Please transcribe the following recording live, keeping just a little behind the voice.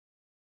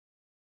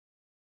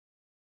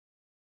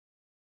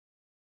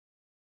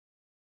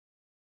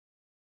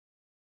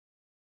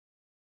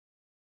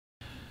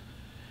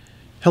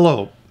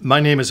Hello, my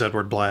name is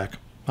Edward Black.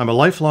 I'm a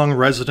lifelong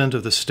resident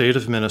of the state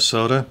of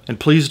Minnesota and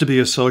pleased to be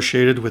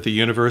associated with the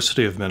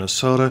University of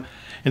Minnesota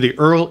and the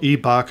Earl E.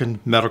 Bakken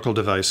Medical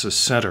Devices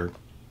Center.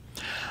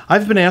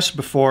 I've been asked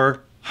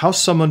before how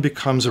someone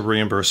becomes a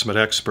reimbursement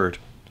expert.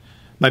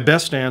 My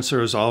best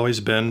answer has always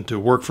been to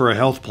work for a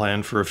health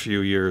plan for a few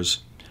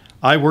years.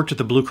 I worked at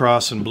the Blue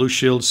Cross and Blue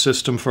Shield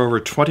system for over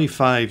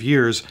 25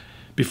 years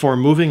before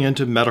moving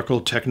into medical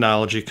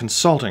technology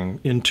consulting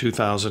in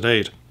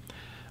 2008.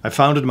 I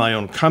founded my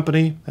own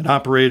company and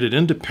operated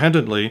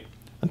independently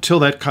until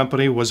that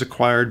company was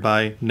acquired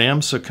by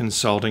NAMSA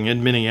Consulting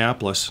in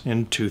Minneapolis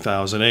in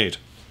 2008.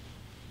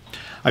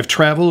 I've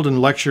traveled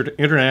and lectured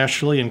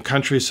internationally in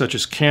countries such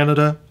as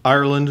Canada,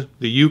 Ireland,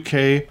 the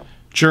UK,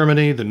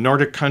 Germany, the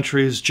Nordic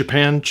countries,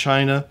 Japan,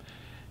 China,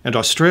 and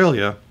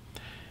Australia.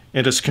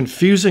 And as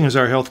confusing as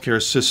our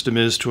healthcare system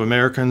is to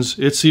Americans,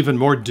 it's even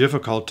more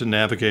difficult to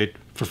navigate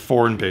for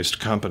foreign-based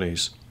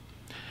companies.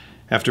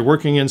 After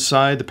working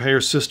inside the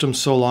payer system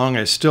so long,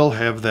 I still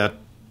have that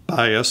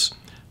bias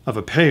of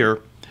a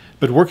payer,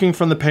 but working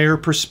from the payer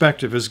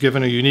perspective has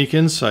given a unique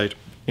insight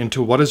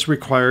into what is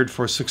required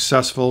for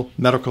successful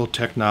medical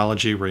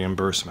technology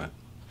reimbursement.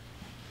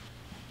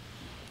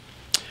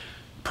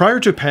 Prior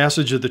to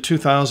passage of the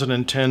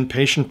 2010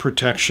 Patient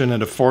Protection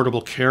and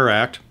Affordable Care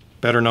Act,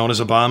 better known as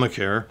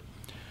Obamacare,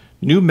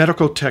 new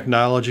medical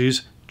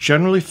technologies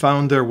generally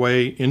found their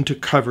way into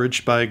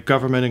coverage by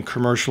government and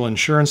commercial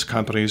insurance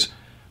companies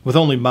with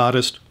only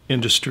modest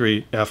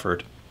industry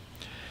effort.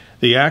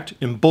 The Act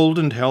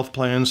emboldened health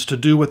plans to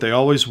do what they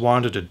always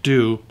wanted to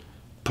do,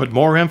 put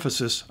more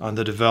emphasis on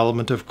the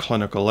development of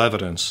clinical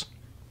evidence.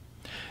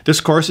 This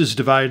course is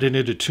divided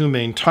into two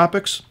main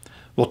topics.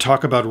 We'll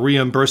talk about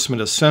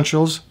reimbursement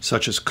essentials,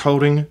 such as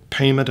coding,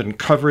 payment, and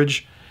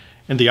coverage,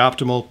 and the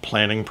optimal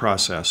planning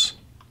process.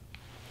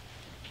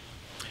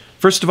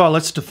 First of all,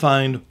 let's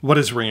define what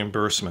is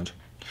reimbursement.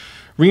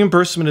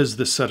 Reimbursement is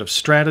the set of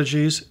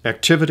strategies,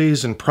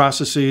 activities, and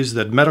processes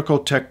that medical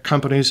tech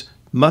companies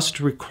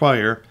must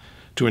require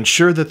to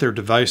ensure that their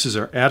devices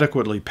are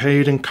adequately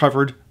paid and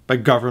covered by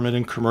government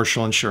and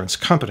commercial insurance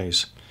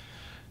companies.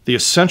 The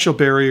essential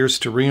barriers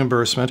to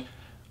reimbursement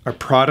are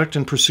product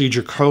and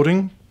procedure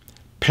coding,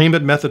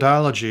 payment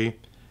methodology,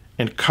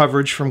 and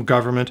coverage from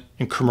government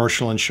and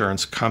commercial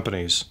insurance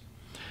companies.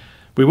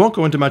 We won't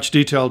go into much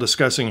detail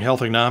discussing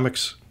health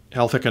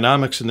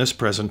economics in this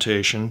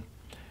presentation.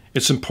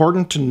 It's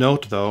important to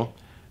note, though,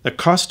 that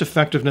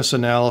cost-effectiveness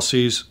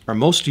analyses are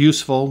most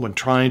useful when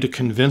trying to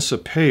convince a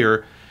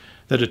payer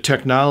that a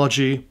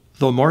technology,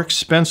 though more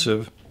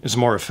expensive, is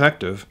more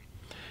effective.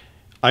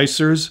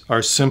 ICERs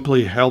are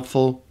simply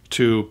helpful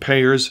to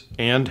payers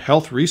and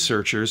health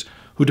researchers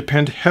who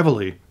depend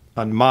heavily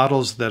on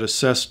models that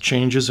assess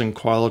changes in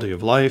quality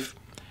of life,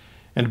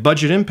 and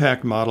budget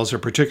impact models are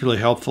particularly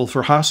helpful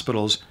for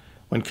hospitals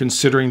when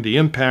considering the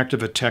impact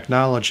of a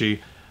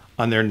technology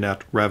on their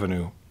net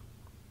revenue.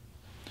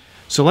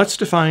 So let's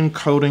define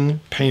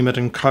coding, payment,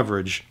 and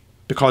coverage,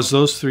 because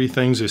those three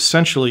things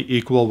essentially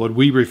equal what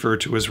we refer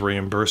to as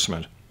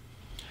reimbursement.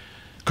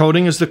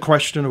 Coding is the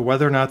question of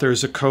whether or not there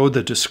is a code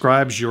that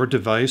describes your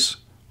device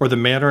or the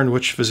manner in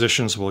which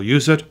physicians will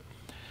use it.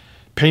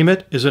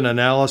 Payment is an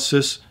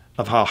analysis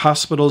of how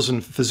hospitals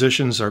and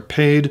physicians are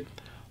paid,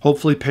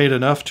 hopefully paid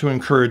enough to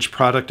encourage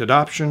product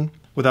adoption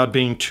without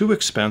being too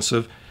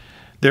expensive,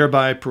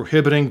 thereby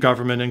prohibiting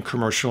government and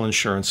commercial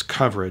insurance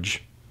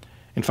coverage.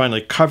 And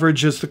finally,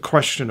 coverage is the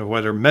question of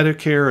whether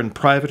Medicare and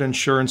private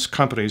insurance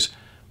companies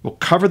will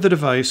cover the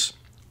device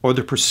or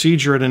the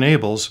procedure it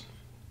enables,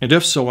 and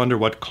if so, under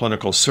what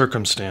clinical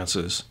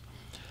circumstances.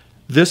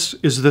 This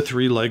is the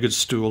three-legged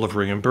stool of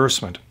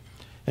reimbursement.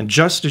 And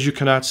just as you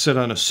cannot sit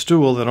on a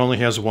stool that only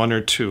has one or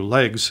two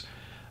legs,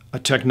 a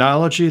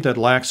technology that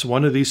lacks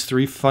one of these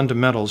three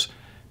fundamentals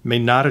may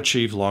not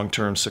achieve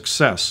long-term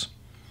success.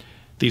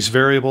 These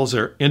variables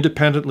are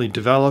independently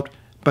developed,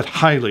 but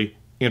highly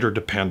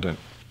interdependent.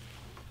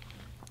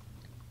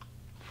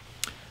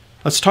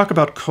 Let's talk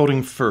about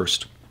coding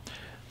first.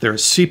 There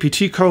is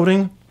CPT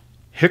coding,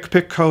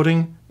 HCPC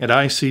coding, and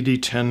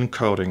ICD-10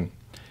 coding.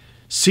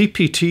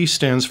 CPT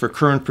stands for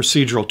Current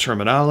Procedural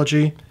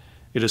Terminology.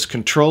 It is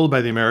controlled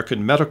by the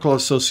American Medical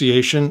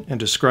Association and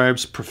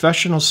describes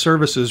professional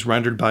services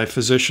rendered by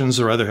physicians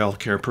or other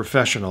healthcare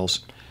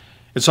professionals.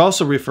 It's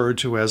also referred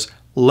to as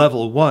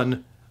Level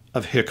 1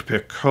 of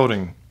HCPC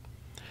coding.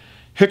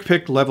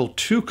 HCPC Level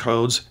 2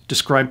 codes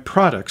describe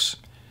products.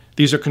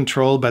 These are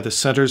controlled by the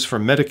Centers for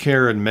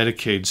Medicare and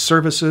Medicaid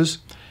Services.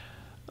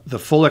 The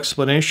full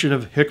explanation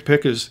of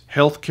HCPC is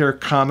Healthcare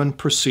Common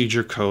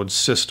Procedure Code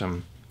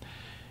System.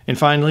 And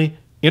finally,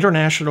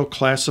 International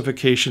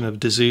Classification of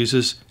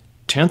Diseases,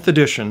 10th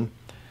edition,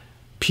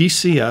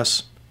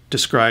 PCS,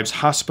 describes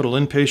hospital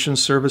inpatient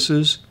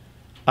services.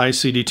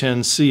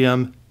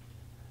 ICD-10-CM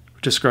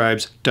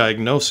describes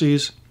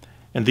diagnoses,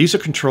 and these are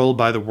controlled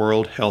by the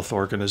World Health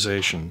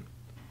Organization.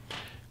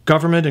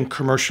 Government and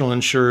commercial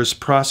insurers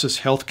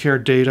process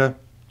healthcare data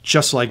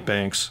just like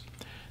banks.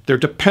 They're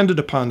dependent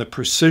upon the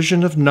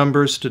precision of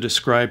numbers to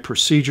describe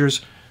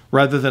procedures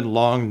rather than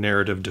long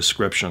narrative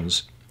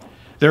descriptions.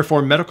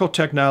 Therefore, medical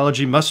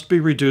technology must be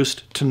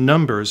reduced to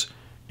numbers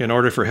in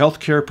order for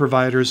healthcare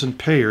providers and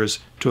payers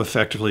to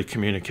effectively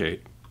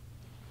communicate.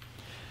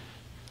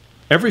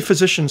 Every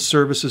physician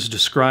service is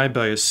described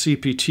by a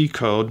CPT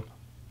code,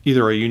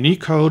 either a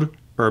unique code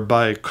or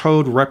by a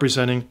code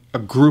representing a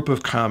group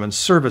of common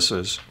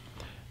services.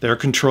 They are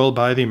controlled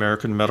by the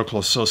American Medical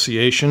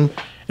Association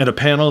and a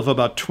panel of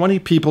about 20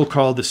 people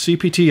called the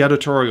CPT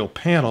Editorial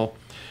Panel,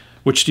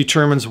 which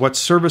determines what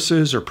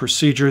services or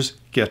procedures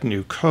get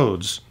new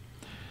codes.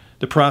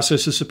 The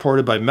process is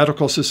supported by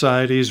medical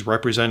societies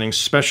representing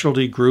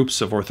specialty groups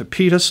of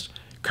orthopedists,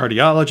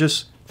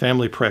 cardiologists,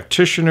 family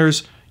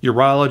practitioners,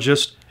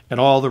 urologists, and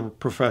all the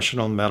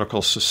professional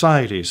medical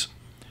societies.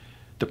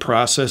 The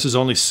process is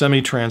only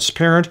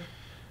semi-transparent,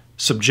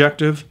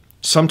 subjective,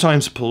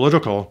 sometimes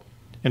political,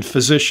 and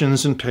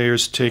physicians and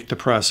payers take the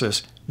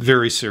process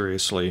very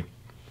seriously.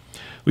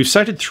 We've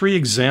cited 3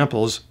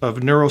 examples of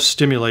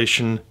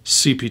neurostimulation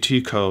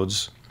CPT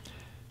codes.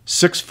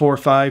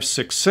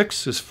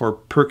 64566 is for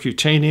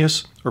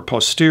percutaneous or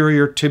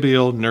posterior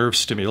tibial nerve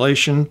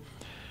stimulation.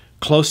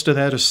 Close to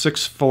that is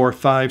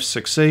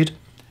 64568,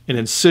 an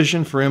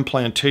incision for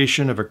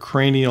implantation of a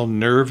cranial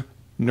nerve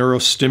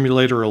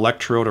neurostimulator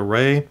electrode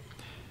array.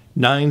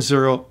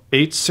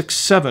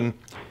 90867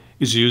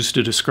 is used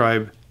to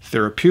describe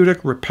therapeutic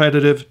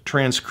repetitive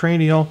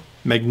transcranial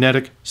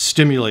magnetic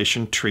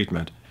stimulation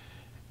treatment.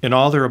 In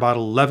all, there are about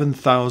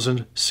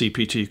 11,000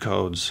 CPT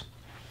codes.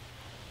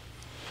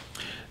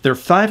 There are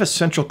 5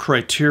 essential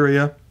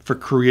criteria for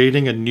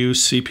creating a new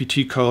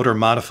CPT code or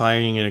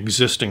modifying an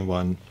existing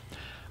one.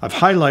 I've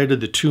highlighted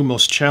the 2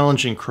 most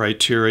challenging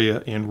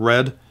criteria in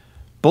red.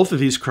 Both of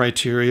these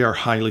criteria are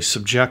highly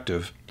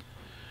subjective.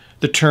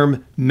 The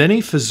term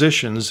many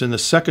physicians in the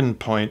second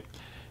point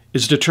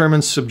is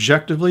determined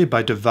subjectively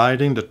by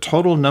dividing the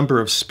total number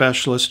of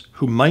specialists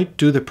who might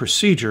do the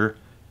procedure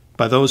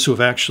by those who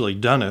have actually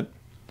done it.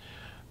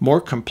 More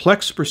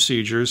complex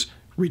procedures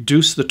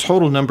reduce the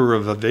total number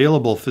of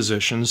available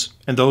physicians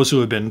and those who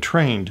have been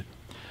trained.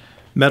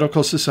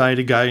 Medical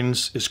society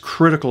guidance is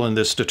critical in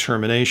this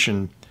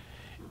determination.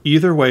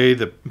 Either way,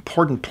 the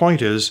important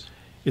point is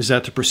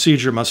that the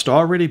procedure must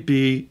already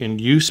be in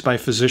use by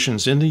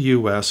physicians in the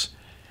U.S.,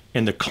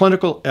 and the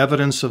clinical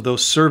evidence of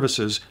those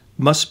services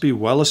must be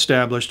well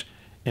established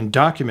and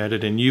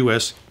documented in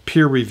U.S.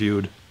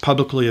 peer-reviewed,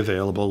 publicly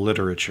available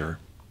literature.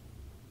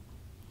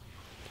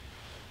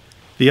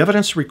 The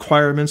evidence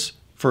requirements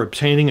for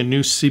obtaining a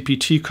new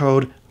CPT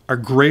code are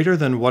greater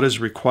than what is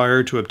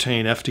required to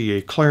obtain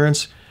FDA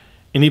clearance,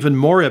 and even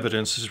more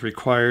evidence is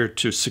required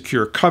to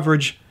secure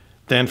coverage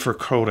than for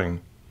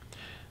coding.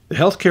 The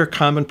Healthcare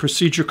Common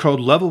Procedure Code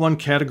Level 1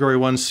 Category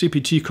 1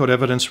 CPT code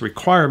evidence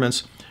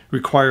requirements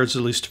requires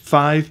at least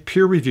 5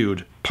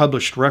 peer-reviewed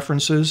published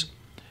references.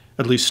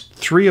 At least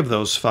 3 of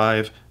those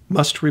 5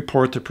 must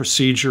report the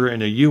procedure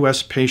in a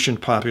U.S.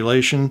 patient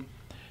population.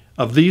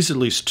 Of these, at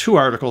least 2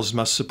 articles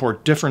must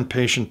support different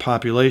patient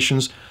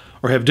populations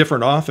or have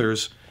different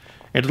authors,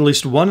 and at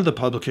least one of the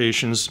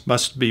publications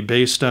must be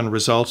based on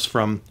results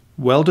from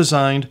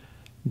well-designed,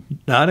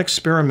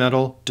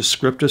 non-experimental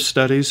descriptive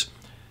studies,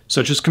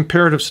 such as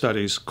comparative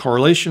studies,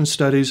 correlation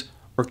studies,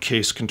 or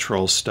case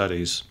control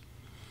studies.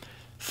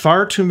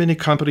 Far too many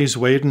companies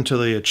wait until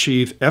they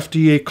achieve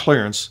FDA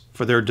clearance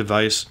for their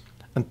device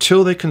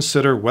until they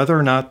consider whether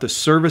or not the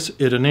service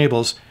it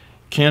enables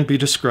can be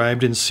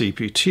described in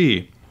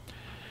CPT.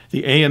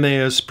 The AMA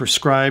has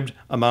prescribed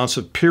amounts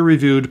of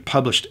peer-reviewed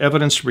published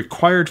evidence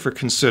required for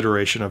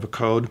consideration of a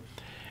code,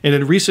 and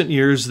in recent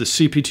years the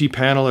CPT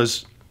panel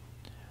has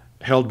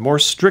held more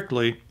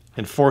strictly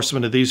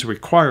enforcement of these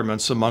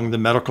requirements among the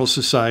medical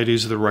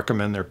societies that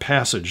recommend their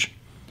passage.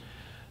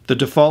 The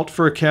default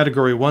for a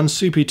Category 1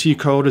 CPT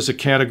code is a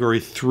Category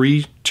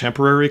 3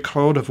 temporary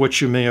code, of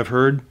which you may have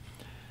heard.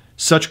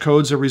 Such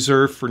codes are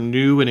reserved for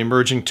new and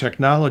emerging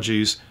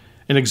technologies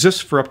and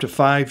exist for up to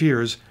 5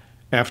 years,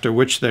 after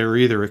which they are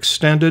either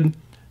extended,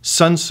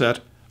 sunset,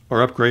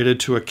 or upgraded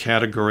to a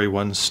Category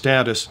 1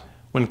 status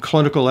when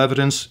clinical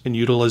evidence and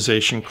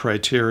utilization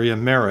criteria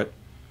merit.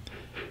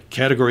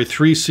 Category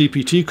 3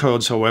 CPT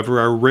codes, however,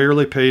 are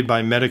rarely paid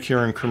by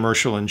Medicare and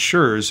commercial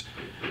insurers,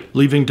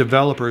 leaving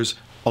developers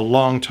a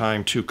long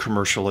time to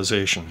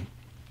commercialization.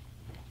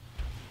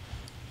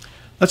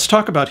 Let's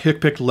talk about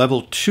HCPCS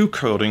Level 2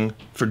 coding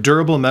for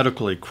durable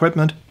medical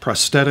equipment,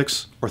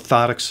 prosthetics,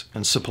 orthotics,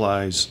 and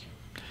supplies.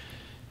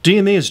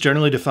 DME is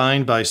generally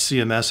defined by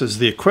CMS as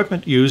the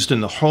equipment used in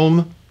the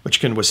home,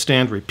 which can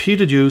withstand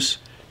repeated use,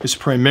 is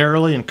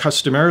primarily and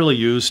customarily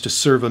used to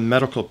serve a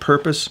medical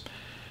purpose,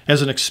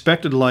 has an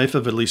expected life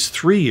of at least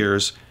 3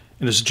 years,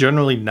 and is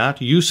generally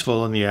not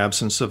useful in the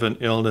absence of an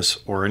illness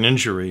or an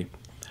injury.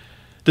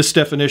 This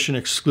definition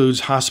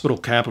excludes hospital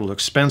capital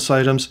expense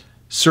items,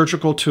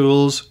 surgical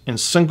tools, and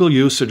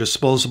single-use or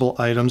disposable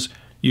items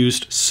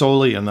used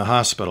solely in the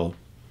hospital.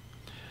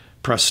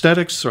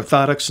 Prosthetics,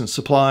 orthotics, and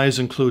supplies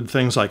include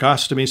things like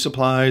ostomy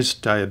supplies,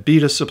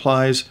 diabetes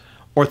supplies,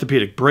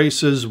 orthopedic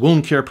braces,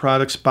 wound care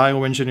products,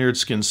 bioengineered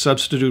skin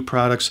substitute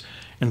products,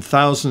 and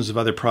thousands of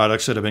other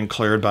products that have been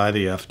cleared by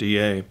the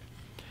FDA.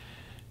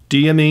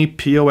 DME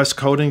POS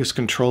coding is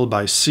controlled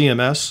by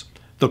CMS,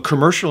 though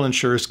commercial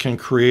insurers can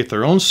create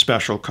their own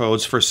special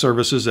codes for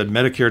services that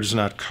Medicare does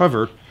not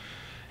cover,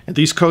 and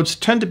these codes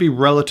tend to be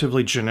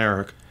relatively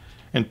generic,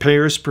 and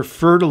payers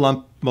prefer to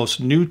lump most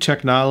new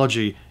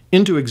technology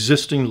into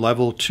existing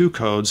Level 2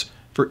 codes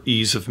for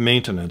ease of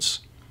maintenance.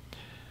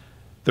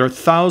 There are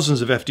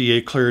thousands of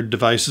FDA-cleared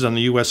devices on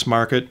the U.S.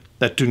 market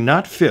that do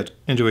not fit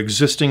into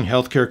existing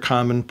healthcare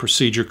common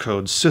procedure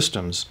code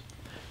systems.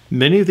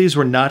 Many of these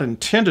were not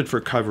intended for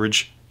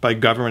coverage by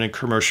government and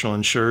commercial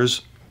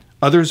insurers.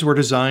 Others were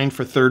designed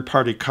for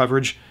third-party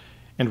coverage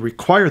and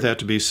require that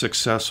to be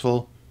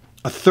successful.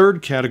 A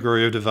third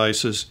category of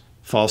devices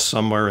falls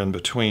somewhere in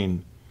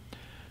between.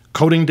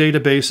 Coding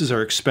databases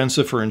are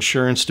expensive for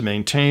insurance to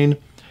maintain.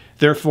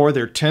 Therefore,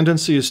 their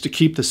tendency is to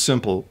keep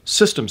the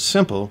system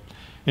simple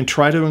and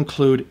try to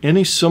include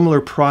any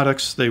similar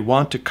products they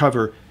want to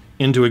cover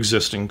into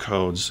existing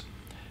codes.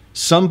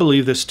 Some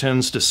believe this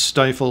tends to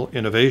stifle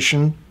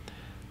innovation.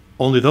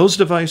 Only those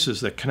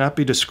devices that cannot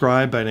be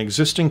described by an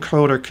existing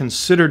code are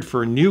considered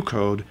for a new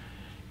code,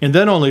 and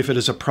then only if it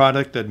is a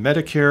product that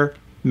Medicare,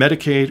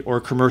 Medicaid, or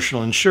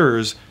commercial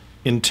insurers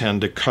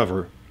intend to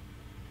cover.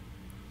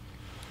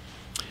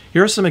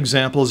 Here are some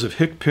examples of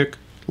HCPCS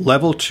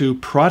Level 2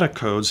 product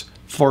codes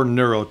for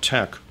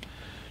NeuroTech.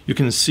 You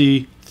can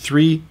see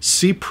 3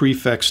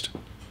 C-prefixed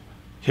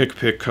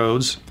HCPCS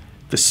codes.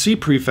 The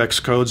C-prefix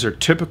codes are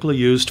typically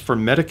used for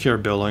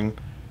Medicare billing.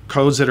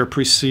 Codes that are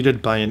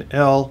preceded by an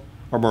L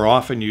are more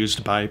often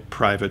used by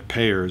private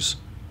payers.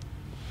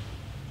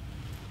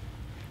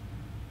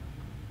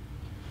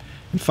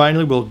 And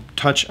finally, we'll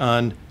touch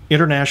on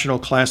International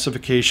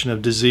Classification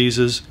of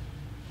Diseases,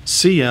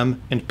 CM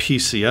and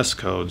PCS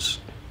codes.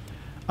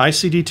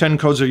 ICD-10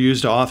 codes are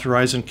used to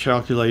authorize and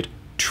calculate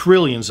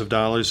trillions of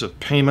dollars of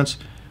payments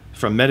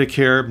from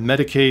Medicare,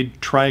 Medicaid,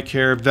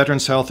 TRICARE,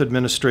 Veterans Health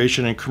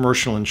Administration, and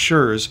commercial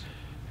insurers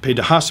paid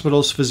to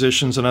hospitals,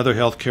 physicians, and other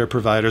healthcare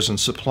providers and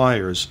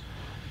suppliers.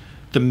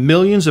 The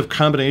millions of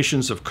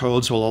combinations of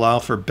codes will allow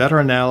for better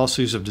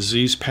analyses of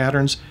disease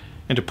patterns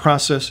and to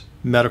process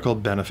medical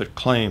benefit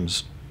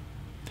claims.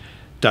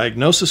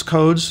 Diagnosis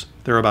codes,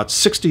 there are about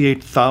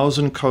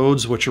 68,000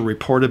 codes which are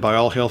reported by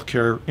all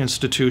healthcare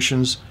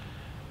institutions.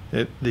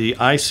 The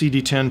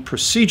ICD-10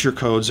 procedure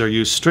codes are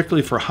used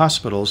strictly for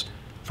hospitals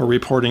for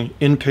reporting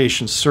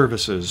inpatient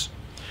services.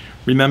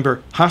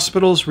 Remember,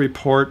 hospitals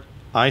report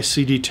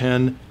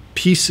ICD-10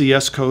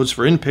 PCS codes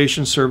for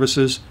inpatient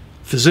services.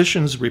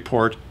 Physicians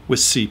report with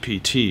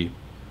CPT.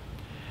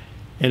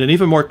 And an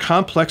even more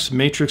complex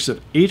matrix of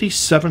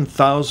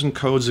 87,000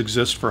 codes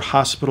exists for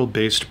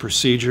hospital-based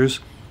procedures,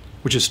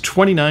 which is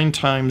 29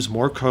 times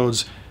more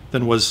codes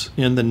than was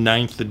in the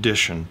 9th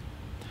edition.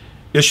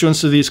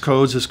 Issuance of these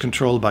codes is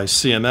controlled by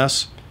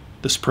CMS.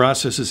 This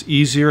process is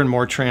easier and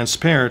more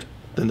transparent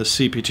than the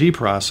CPT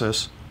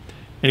process.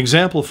 An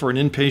example for an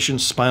inpatient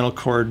spinal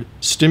cord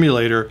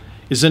stimulator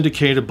is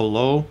indicated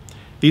below.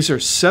 These are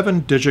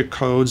 7-digit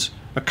codes,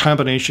 a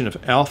combination of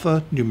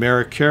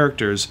alphanumeric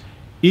characters.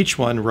 Each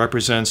one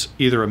represents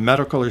either a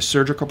medical or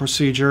surgical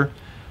procedure.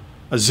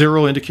 A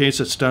 0 indicates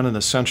it's done in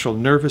the central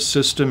nervous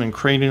system and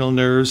cranial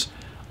nerves.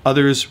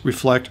 Others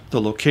reflect the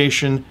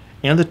location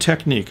and the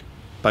technique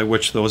by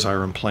which those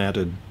are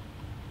implanted.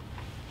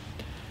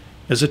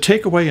 As a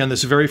takeaway on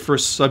this very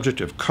first subject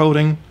of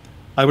coding,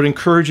 I would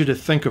encourage you to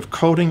think of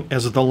coding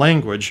as the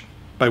language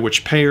by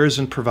which payers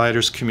and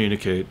providers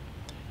communicate,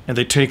 and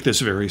they take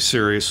this very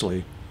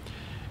seriously.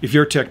 If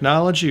your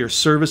technology or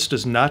service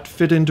does not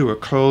fit into a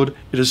code,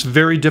 it is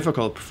very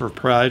difficult for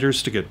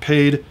providers to get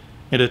paid,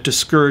 and it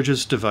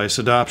discourages device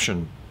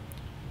adoption.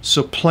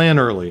 So plan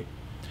early.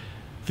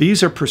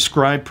 These are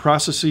prescribed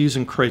processes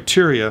and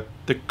criteria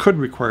that could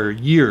require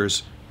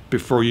years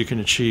before you can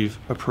achieve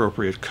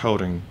appropriate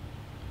coding.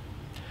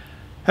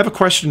 I have a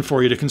question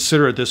for you to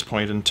consider at this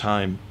point in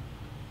time.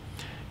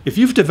 If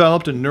you've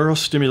developed a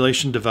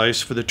neurostimulation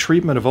device for the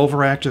treatment of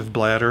overactive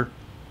bladder,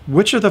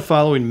 which of the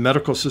following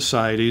medical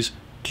societies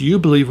do you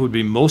believe would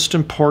be most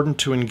important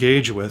to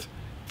engage with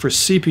for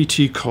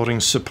CPT coding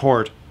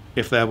support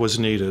if that was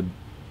needed?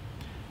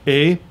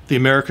 A, the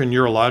American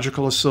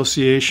Neurological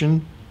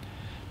Association,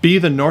 B,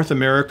 the North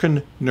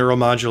American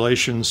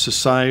Neuromodulation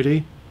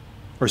Society,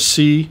 or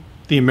C,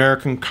 the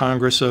American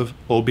Congress of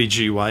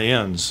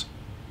OBGYNs?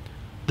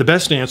 The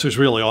best answer is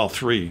really all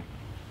three.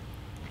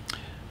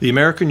 The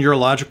American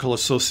Urological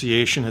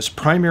Association has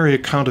primary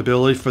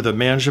accountability for the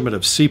management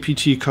of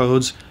CPT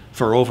codes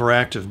for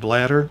overactive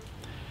bladder,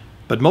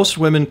 but most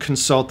women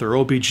consult their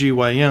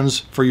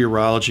OBGYNs for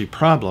urology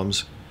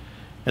problems,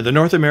 and the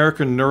North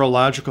American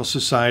Neurological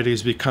Society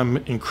has become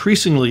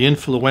increasingly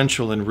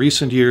influential in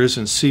recent years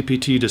in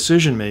CPT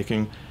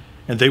decision-making,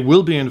 and they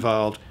will be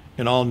involved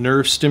in all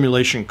nerve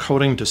stimulation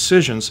coding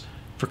decisions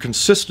for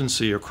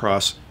consistency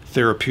across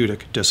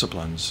therapeutic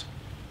disciplines.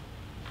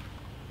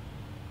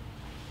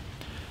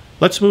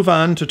 Let's move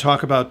on to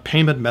talk about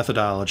payment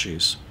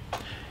methodologies.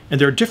 And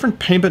there are different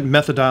payment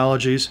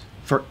methodologies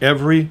for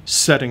every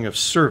setting of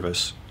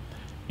service.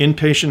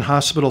 Inpatient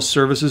hospital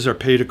services are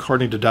paid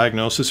according to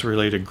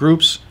diagnosis-related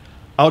groups.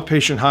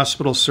 Outpatient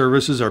hospital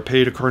services are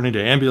paid according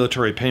to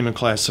ambulatory payment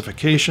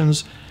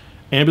classifications.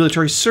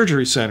 Ambulatory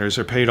surgery centers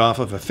are paid off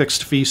of a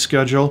fixed fee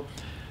schedule.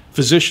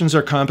 Physicians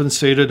are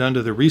compensated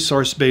under the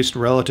resource-based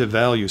relative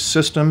value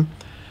system.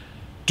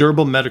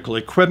 Durable medical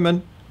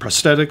equipment,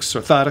 prosthetics,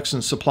 orthotics,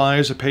 and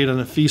supplies are paid on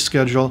a fee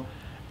schedule,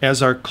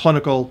 as are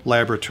clinical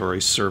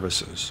laboratory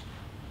services.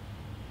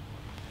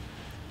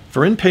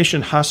 For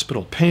inpatient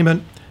hospital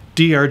payment,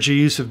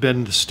 DRGs have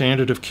been the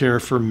standard of care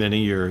for many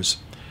years.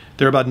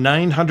 There are about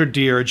 900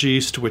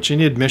 DRGs to which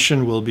any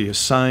admission will be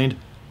assigned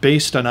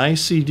based on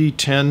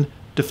ICD-10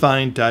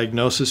 defined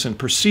diagnosis and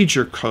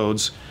procedure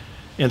codes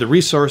and the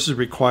resources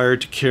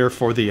required to care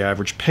for the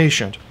average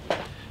patient.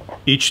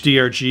 Each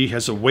DRG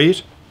has a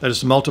weight that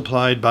is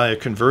multiplied by a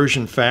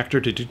conversion factor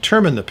to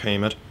determine the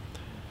payment.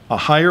 A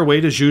higher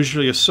weight is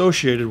usually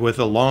associated with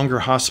a longer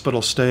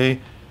hospital stay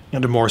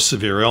and a more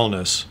severe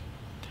illness.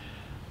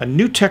 A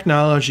new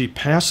technology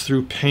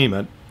pass-through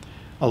payment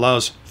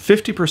allows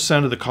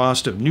 50% of the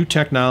cost of new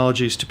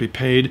technologies to be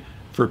paid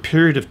for a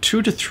period of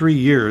 2 to 3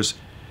 years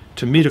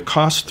to meet a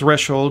cost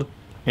threshold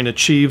and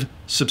achieve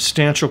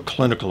substantial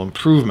clinical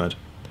improvement.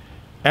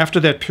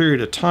 After that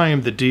period of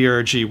time, the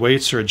DRG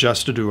weights are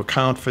adjusted to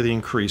account for the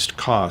increased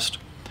cost.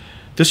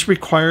 This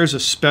requires a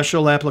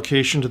special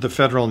application to the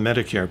federal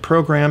Medicare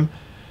program.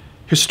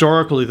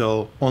 Historically,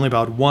 though, only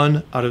about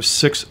 1 out of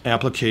 6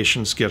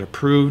 applications get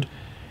approved,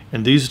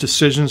 and these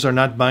decisions are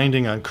not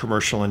binding on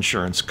commercial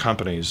insurance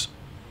companies.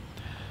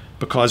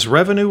 Because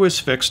revenue is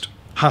fixed,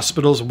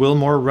 hospitals will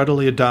more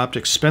readily adopt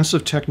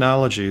expensive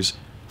technologies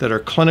that are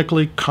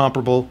clinically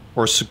comparable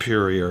or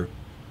superior.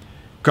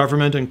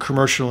 Government and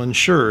commercial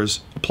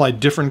insurers apply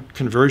different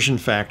conversion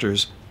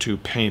factors to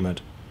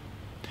payment.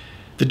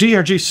 The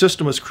DRG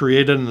system was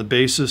created on the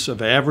basis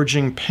of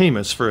averaging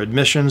payments for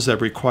admissions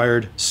that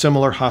required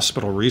similar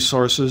hospital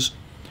resources.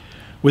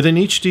 Within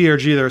each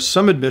DRG, there are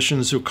some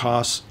admissions whose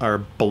costs are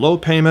below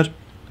payment,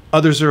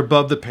 others are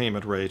above the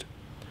payment rate.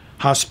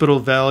 Hospital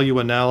Value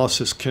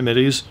Analysis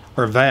Committees,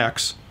 or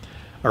VACs,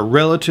 are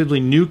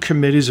relatively new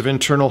committees of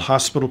internal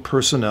hospital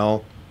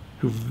personnel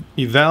who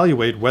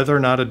evaluate whether or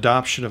not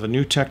adoption of a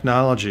new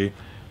technology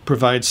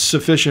provides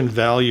sufficient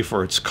value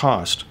for its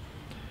cost.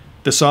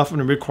 This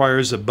often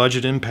requires a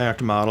budget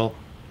impact model,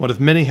 one of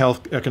many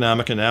health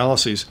economic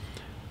analyses,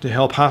 to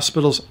help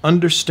hospitals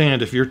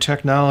understand if your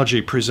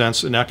technology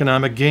presents an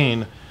economic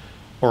gain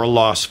or a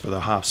loss for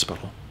the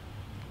hospital.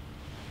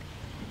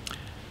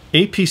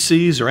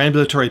 APCs, or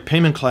ambulatory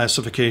payment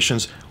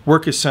classifications,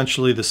 work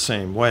essentially the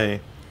same way.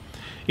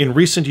 In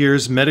recent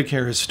years,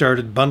 Medicare has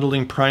started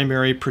bundling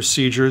primary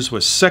procedures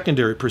with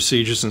secondary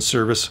procedures and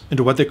service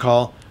into what they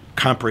call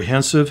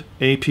comprehensive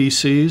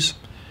APCs.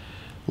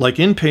 Like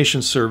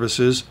inpatient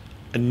services,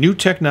 a new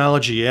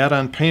technology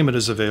add-on payment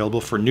is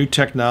available for new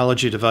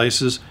technology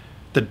devices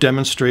that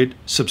demonstrate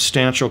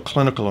substantial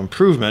clinical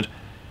improvement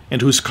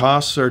and whose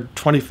costs are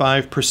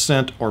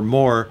 25% or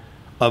more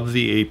of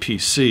the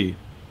APC.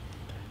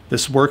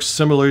 This works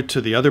similar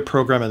to the other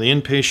program on the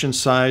inpatient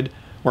side,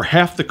 where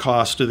half the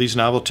cost of these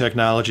novel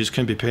technologies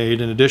can be paid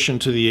in addition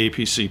to the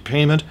APC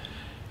payment,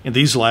 and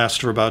these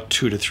last for about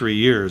 2 to 3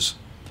 years.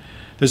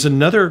 There's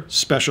another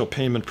special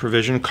payment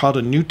provision called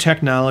a New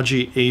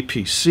Technology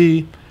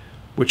APC,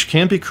 which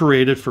can be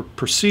created for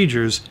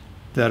procedures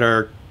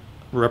that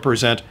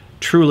represent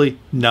truly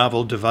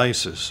novel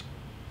devices.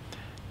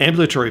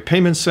 Ambulatory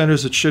payment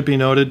centers, it should be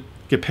noted,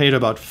 get paid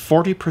about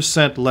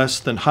 40%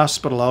 less than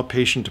hospital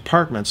outpatient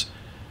departments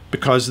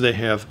because they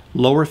have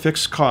lower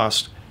fixed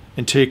cost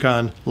and take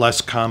on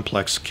less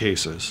complex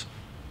cases.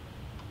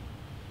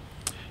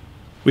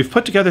 We've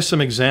put together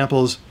some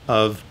examples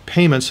of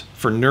payments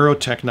for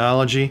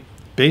neurotechnology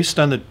based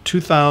on the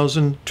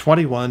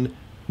 2021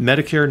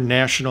 Medicare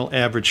National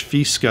Average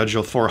Fee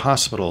Schedule for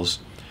hospitals.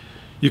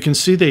 You can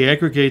see they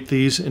aggregate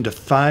these into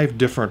 5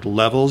 different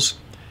levels,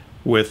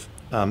 with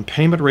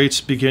payment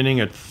rates beginning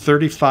at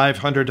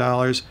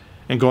 $3,500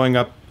 and going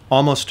up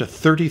almost to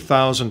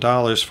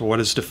 $30,000 for what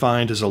is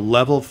defined as a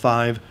Level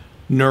 5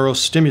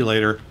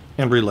 neurostimulator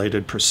and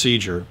related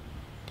procedure.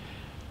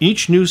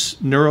 Each new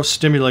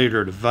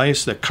neurostimulator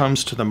device that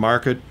comes to the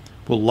market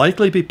will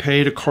likely be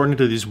paid according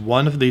to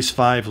one of these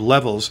 5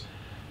 levels,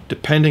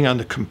 depending on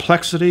the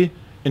complexity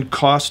and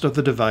cost of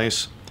the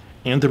device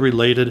and the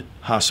related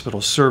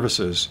hospital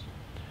services.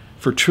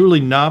 For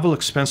truly novel,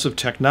 expensive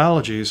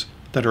technologies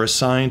that are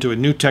assigned to a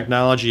new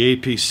technology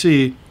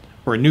APC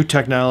or a new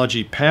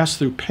technology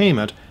pass-through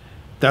payment,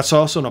 that's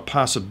also a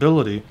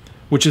possibility,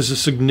 which is a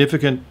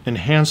significant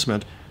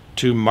enhancement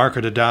to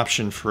market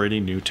adoption for any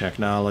new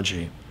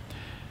technology.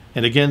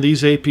 And again,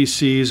 these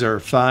APCs are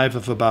 5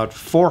 of about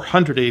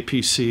 400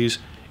 APCs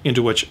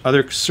into which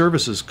other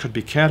services could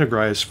be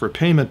categorized for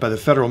payment by the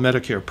federal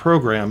Medicare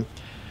program.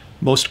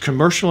 Most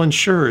commercial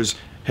insurers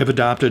have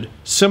adopted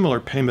similar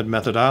payment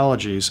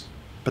methodologies,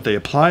 but they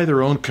apply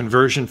their own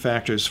conversion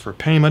factors for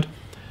payment,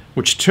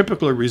 which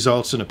typically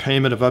results in a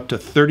payment of up to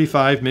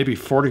 35, maybe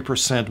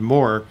 40%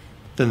 more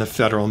than the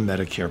federal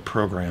Medicare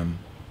program.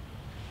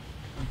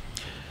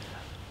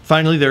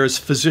 Finally, there is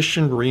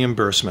physician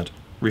reimbursement,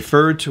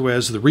 referred to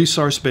as the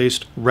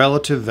resource-based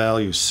relative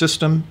value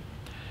system.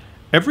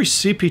 Every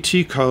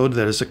CPT code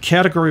that is a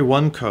Category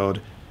 1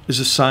 code is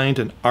assigned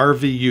an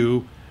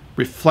RVU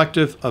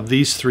reflective of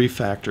these three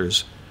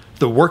factors: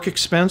 the work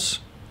expense,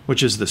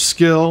 which is the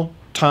skill,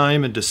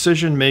 time, and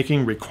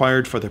decision-making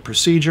required for the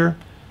procedure;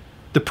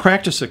 the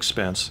practice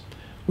expense,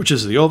 which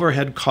is the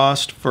overhead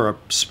cost for a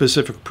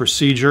specific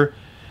procedure.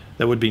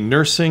 That would be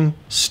nursing,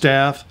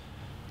 staff,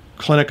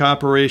 clinic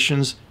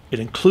operations. It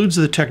includes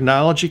the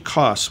technology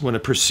costs when a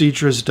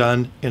procedure is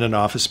done in an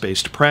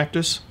office-based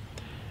practice;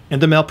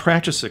 and the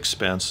malpractice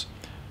expense,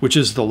 which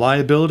is the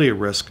liability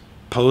risk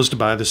posed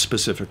by the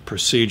specific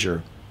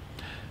procedure.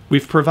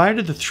 We've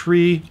provided the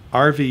three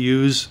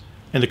RVUs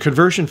and the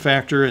conversion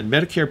factor and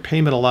Medicare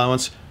payment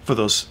allowance for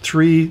those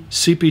three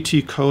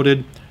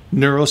CPT-coded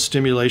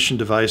neurostimulation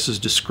devices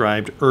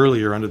described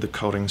earlier under the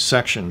coding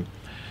section.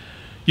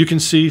 You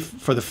can see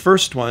for the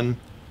first one,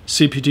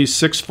 CPT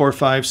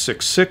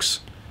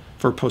 64566,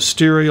 for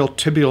posterior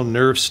tibial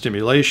nerve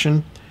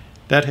stimulation.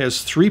 That has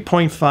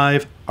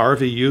 3.5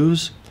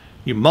 RVUs.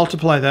 You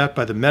multiply that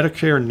by the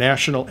Medicare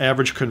national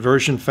average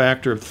conversion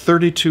factor of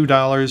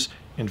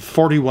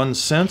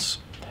 $32.41.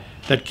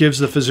 That gives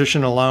the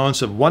physician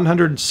allowance of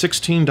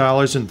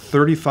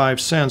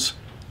 $116.35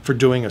 for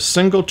doing a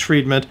single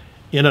treatment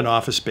in an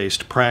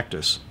office-based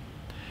practice.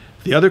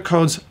 The other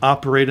codes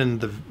operate in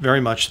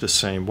very much the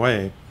same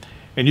way,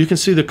 and you can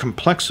see the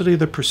complexity of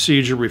the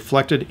procedure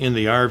reflected in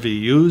the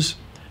RVUs.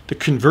 The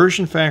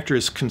conversion factor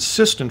is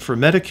consistent for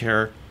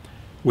Medicare,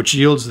 which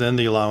yields then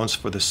the allowance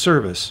for the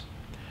service.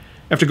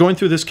 After going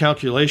through this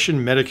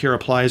calculation, Medicare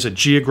applies a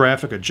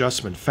geographic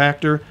adjustment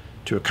factor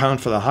to account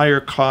for the higher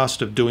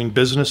cost of doing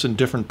business in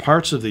different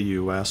parts of the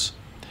U.S.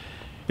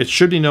 It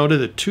should be noted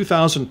that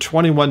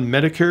 2021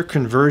 Medicare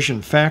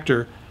conversion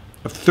factor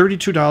of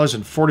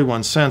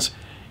 $32.41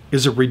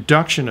 is a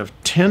reduction of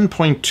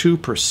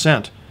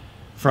 10.2%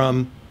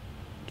 from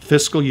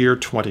fiscal year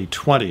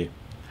 2020.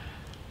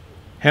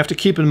 Have to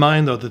keep in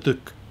mind, though, that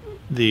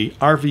the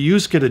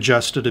RVUs get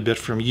adjusted a bit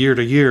from year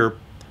to year,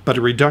 but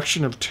a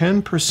reduction of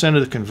 10%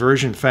 of the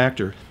conversion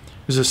factor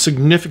is a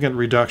significant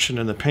reduction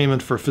in the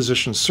payment for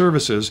physician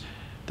services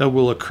that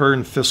will occur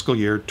in fiscal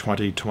year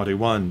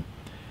 2021.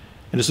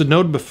 And as I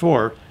noted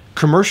before,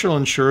 commercial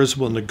insurers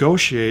will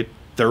negotiate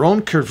their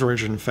own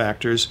conversion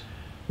factors,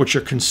 which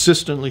are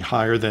consistently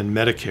higher than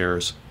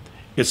Medicare's.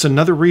 It's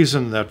another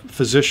reason that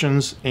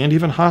physicians and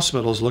even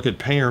hospitals look at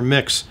payer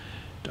mix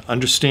to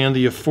understand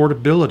the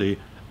affordability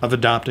of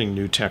adopting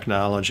new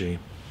technology.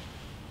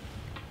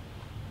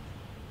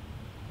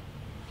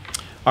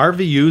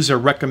 RVUs are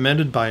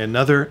recommended by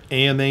another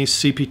AMA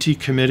CPT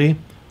committee,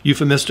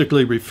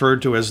 euphemistically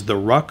referred to as the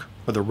RUC,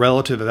 or the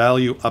Relative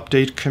Value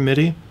Update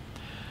Committee.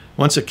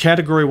 Once a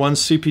Category 1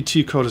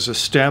 CPT code is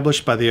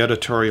established by the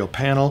editorial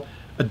panel,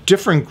 a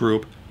different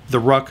group,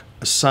 the RUC,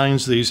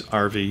 assigns these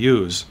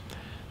RVUs.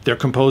 They're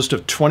composed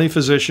of 20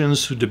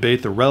 physicians who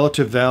debate the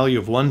relative value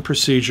of one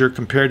procedure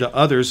compared to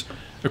others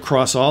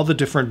across all the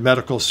different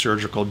medical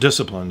surgical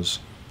disciplines.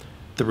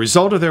 The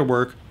result of their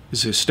work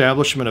is the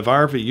establishment of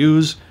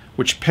RVUs,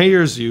 which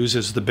payers use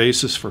as the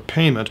basis for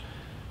payment,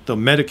 though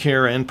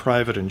Medicare and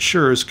private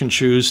insurers can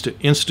choose to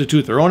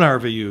institute their own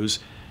RVUs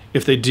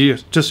if they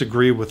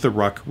disagree with the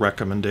RUC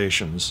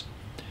recommendations.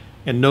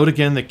 And note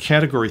again that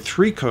Category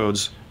 3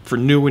 codes for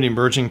new and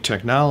emerging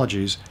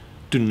technologies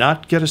do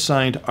not get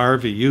assigned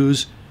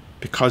RVUs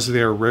because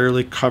they are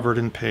rarely covered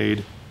and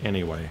paid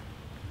anyway.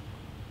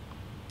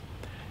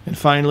 And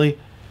finally,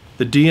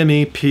 the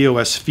DME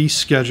POS fee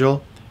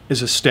schedule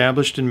is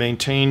established and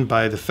maintained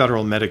by the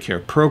federal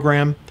Medicare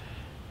program.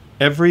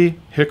 Every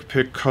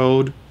HCPC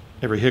code,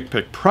 every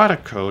HCPC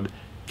product code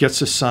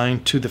gets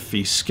assigned to the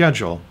fee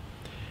schedule.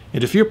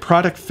 And if your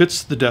product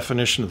fits the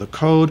definition of the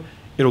code,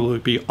 it will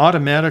be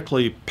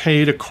automatically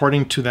paid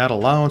according to that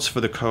allowance for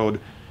the code,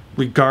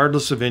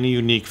 regardless of any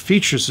unique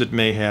features it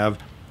may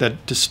have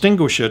that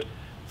distinguish it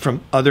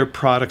from other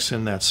products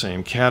in that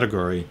same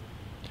category.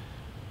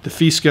 The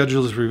fee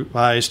schedule is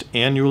revised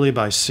annually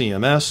by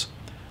CMS.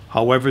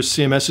 However,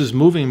 CMS is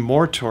moving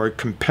more toward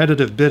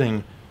competitive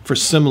bidding for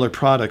similar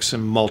products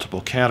in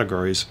multiple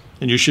categories,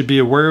 and you should be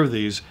aware of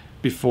these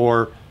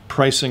before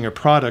pricing a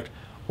product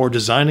or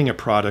designing a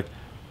product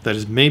that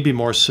is maybe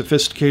more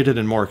sophisticated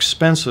and more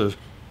expensive,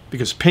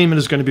 because payment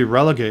is going to be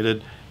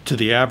relegated to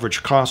the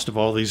average cost of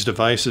all these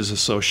devices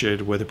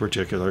associated with a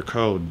particular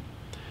code.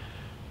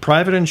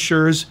 Private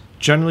insurers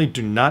generally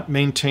do not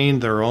maintain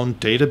their own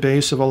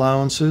database of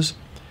allowances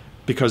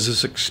because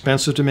it's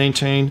expensive to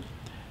maintain.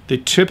 They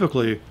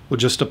typically will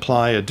just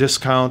apply a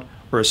discount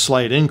or a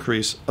slight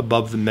increase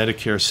above the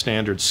Medicare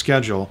standard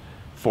schedule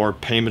for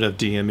payment of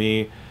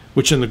DME,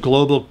 which in the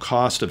global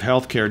cost of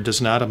healthcare does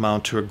not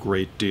amount to a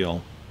great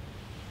deal.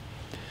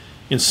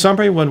 In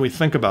summary, when we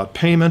think about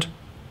payment,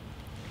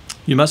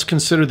 you must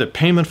consider that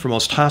payment for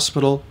most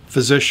hospital,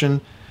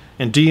 physician,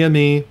 and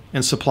DME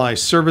and supply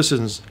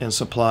services and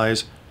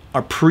supplies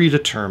are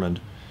predetermined.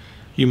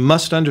 You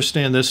must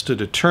understand this to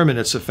determine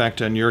its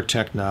effect on your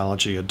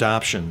technology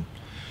adoption.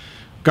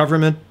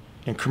 Government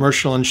and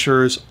commercial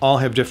insurers all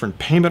have different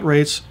payment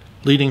rates,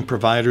 leading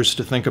providers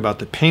to think about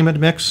the payment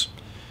mix,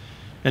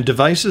 and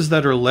devices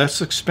that are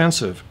less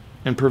expensive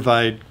and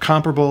provide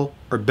comparable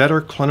or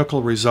better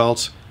clinical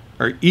results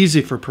are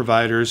easy for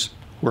providers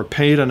who are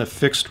paid on a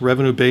fixed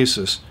revenue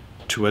basis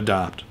to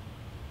adopt.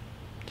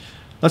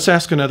 Let's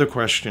ask another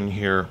question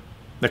here.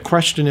 The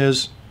question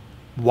is,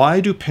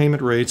 why do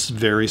payment rates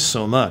vary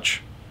so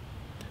much?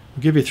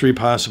 I'll give you three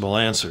possible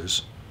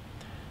answers.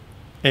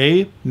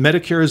 A,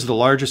 Medicare is the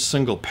largest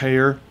single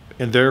payer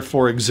and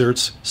therefore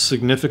exerts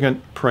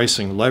significant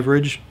pricing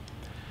leverage.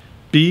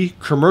 B,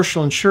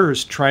 commercial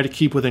insurers try to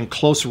keep within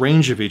close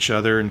range of each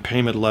other in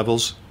payment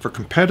levels for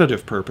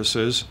competitive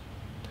purposes.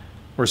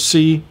 Or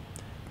C,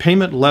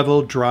 payment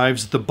level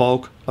drives the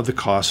bulk of the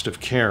cost of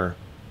care.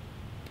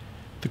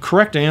 The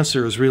correct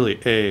answer is really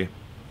A.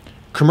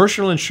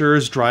 Commercial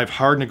insurers drive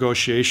hard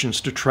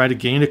negotiations to try to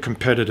gain a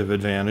competitive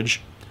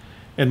advantage,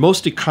 and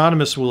most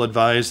economists will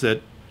advise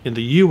that in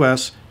the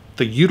U.S.,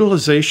 the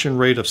utilization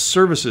rate of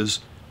services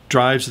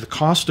drives the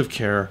cost of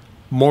care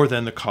more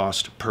than the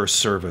cost per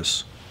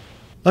service.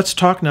 Let's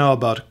talk now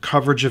about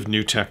coverage of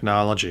new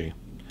technology.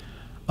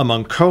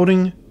 Among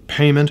coding,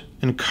 payment,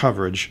 and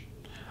coverage,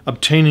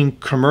 obtaining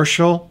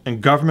commercial and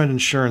government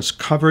insurance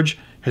coverage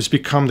has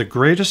become the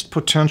greatest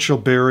potential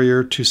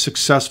barrier to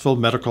successful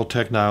medical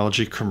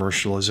technology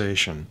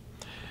commercialization.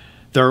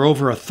 There are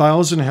over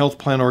 1,000 health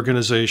plan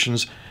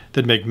organizations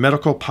that make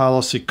medical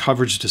policy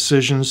coverage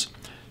decisions,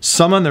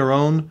 some on their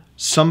own,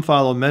 some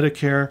follow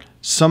Medicare,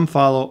 some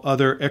follow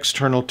other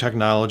external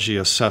technology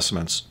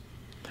assessments.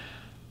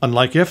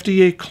 Unlike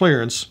FDA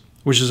clearance,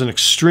 which is an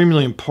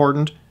extremely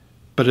important,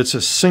 but it's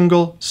a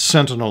single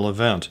sentinel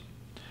event,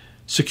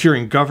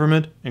 securing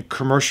government and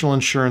commercial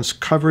insurance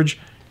coverage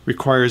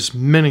requires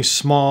many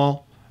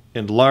small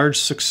and large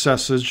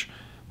successes,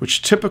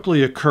 which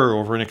typically occur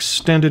over an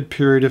extended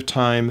period of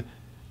time,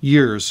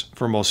 years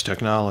for most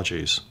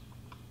technologies.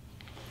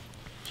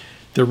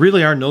 There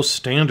really are no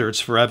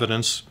standards for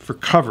evidence for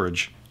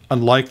coverage,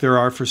 unlike there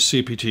are for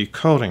CPT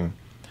coding.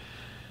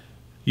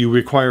 You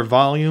require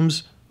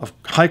volumes of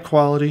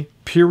high-quality,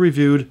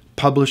 peer-reviewed,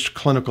 published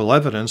clinical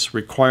evidence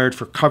required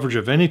for coverage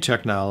of any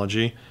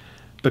technology,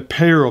 but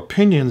payer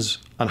opinions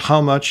on how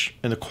much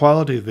and the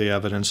quality of the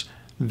evidence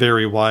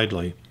vary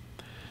widely.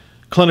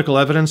 Clinical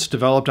evidence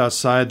developed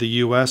outside the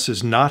U.S.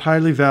 is not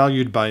highly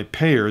valued by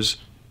payers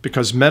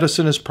because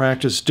medicine is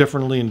practiced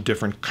differently in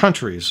different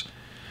countries.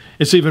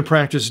 It's even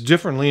practiced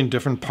differently in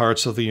different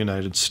parts of the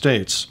United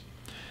States.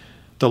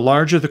 The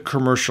larger the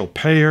commercial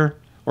payer,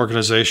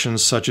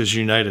 organizations such as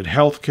United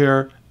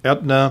Healthcare,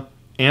 Aetna,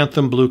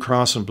 Anthem Blue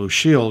Cross and Blue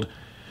Shield,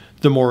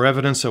 the more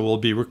evidence that will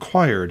be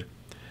required.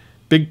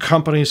 Big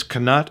companies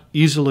cannot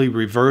easily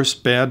reverse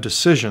bad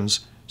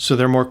decisions, so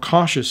they're more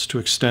cautious to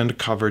extend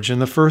coverage in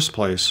the first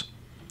place.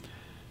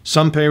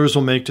 Some payers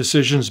will make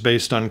decisions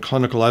based on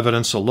clinical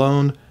evidence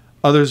alone,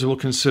 others will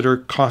consider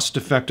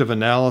cost-effective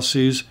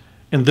analyses,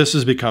 and this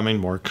is becoming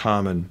more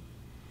common.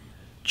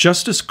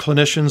 Just as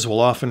clinicians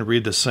will often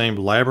read the same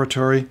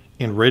laboratory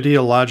and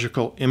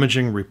radiological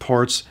imaging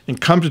reports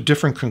and come to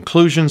different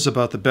conclusions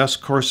about the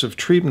best course of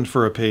treatment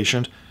for a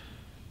patient,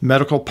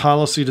 medical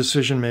policy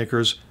decision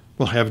makers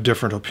will have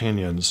different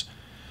opinions.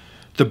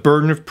 The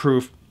burden of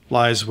proof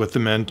lies with the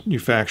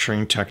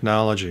manufacturing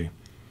technology.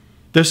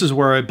 This is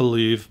where I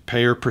believe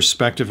payer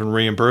perspective and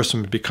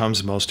reimbursement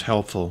becomes most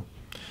helpful.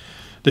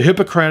 The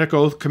Hippocratic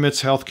Oath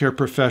commits healthcare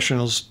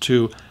professionals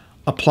to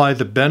apply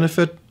the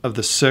benefit of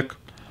the sick,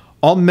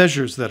 all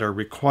measures that are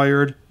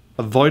required,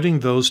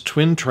 avoiding those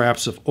twin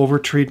traps of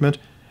overtreatment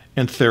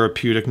and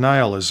therapeutic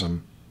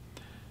nihilism.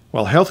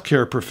 While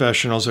healthcare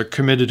professionals are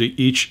committed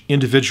to each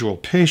individual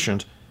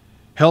patient,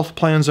 health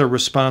plans are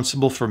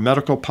responsible for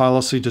medical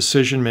policy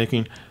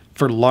decision-making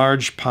for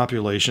large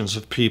populations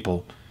of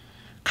people.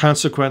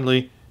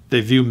 Consequently, they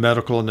view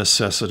medical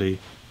necessity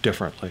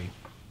differently.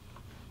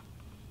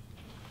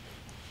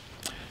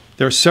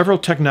 There are several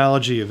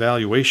technology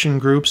evaluation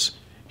groups.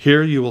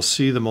 Here you will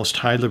see the most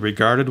highly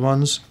regarded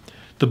ones: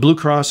 the Blue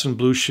Cross and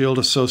Blue Shield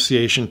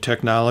Association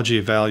Technology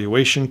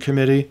Evaluation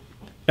Committee,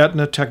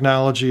 Aetna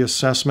Technology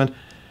Assessment,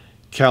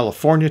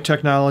 California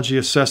Technology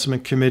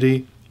Assessment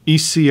Committee,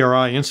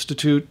 ECRI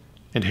Institute,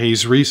 and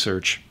Hayes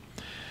Research.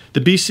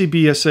 The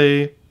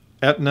BCBSA,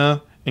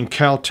 Aetna, and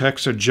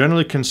Caltechs are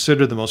generally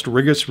considered the most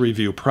rigorous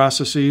review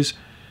processes.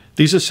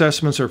 These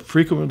assessments are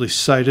frequently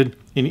cited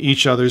in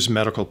each other's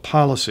medical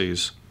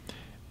policies.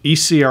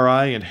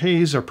 ECRI and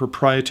Hayes are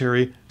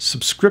proprietary,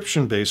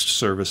 subscription-based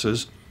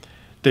services.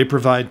 They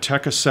provide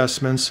tech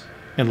assessments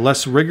and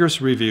less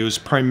rigorous reviews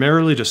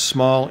primarily to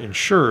small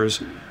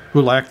insurers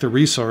who lack the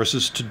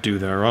resources to do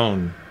their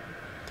own.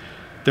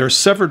 There are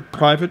several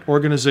private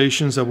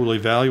organizations that will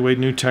evaluate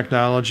new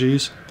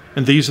technologies,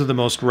 and these are the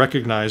most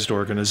recognized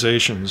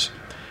organizations.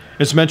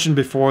 As mentioned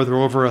before, there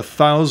are over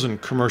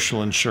 1,000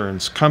 commercial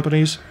insurance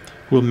companies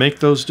who will make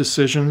those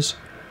decisions.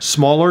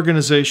 Small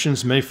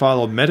organizations may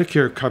follow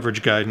Medicare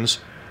coverage guidance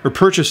or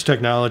purchase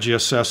technology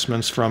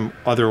assessments from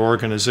other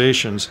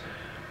organizations,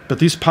 but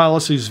these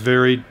policies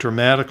vary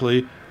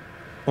dramatically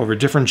over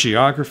different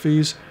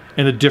geographies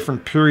and at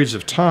different periods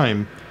of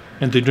time,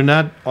 and they do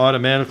not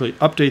automatically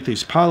update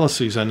these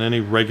policies on any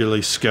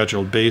regularly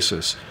scheduled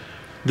basis.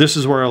 This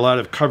is where a lot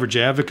of coverage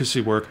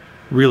advocacy work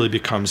really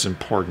becomes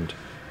important.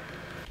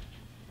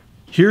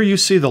 Here you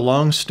see the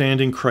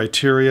long-standing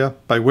criteria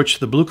by which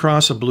the Blue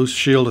Cross and Blue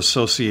Shield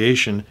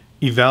Association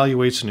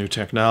evaluates new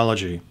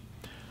technology.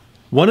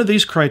 One of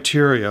these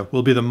criteria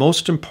will be the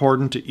most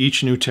important to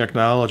each new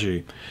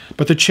technology,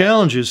 but the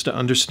challenge is to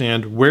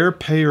understand where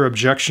payer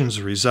objections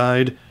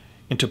reside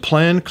and to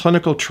plan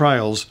clinical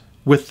trials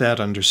with that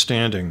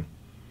understanding.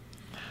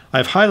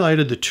 I've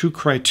highlighted the two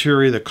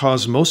criteria that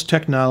cause most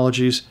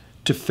technologies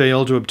to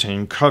fail to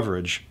obtain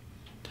coverage.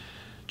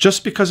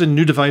 Just because a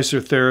new device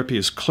or therapy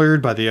is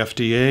cleared by the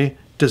FDA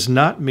does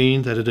not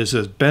mean that it is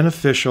as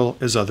beneficial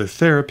as other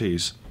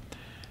therapies.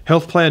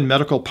 Health plan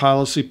medical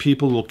policy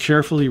people will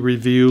carefully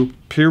review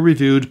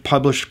peer-reviewed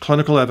published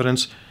clinical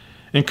evidence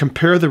and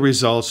compare the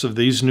results of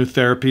these new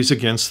therapies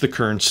against the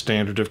current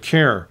standard of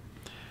care.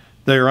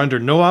 They are under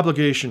no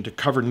obligation to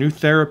cover new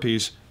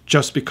therapies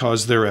just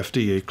because they're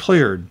FDA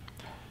cleared.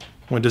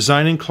 When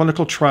designing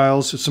clinical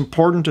trials, it's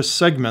important to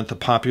segment the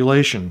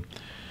population.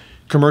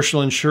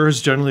 Commercial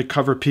insurers generally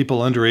cover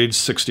people under age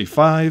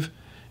 65,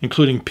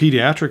 including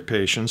pediatric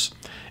patients,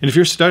 and if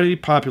your study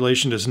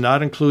population does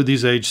not include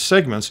these age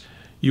segments,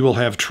 you will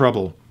have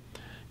trouble.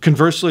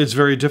 Conversely, it's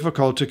very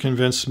difficult to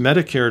convince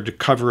Medicare to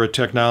cover a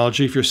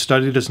technology if your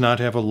study does not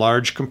have a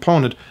large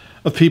component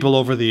of people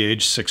over the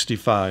age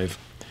 65.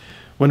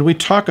 When we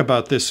talk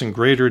about this in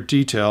greater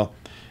detail,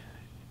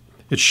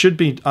 it should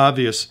be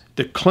obvious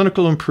that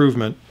clinical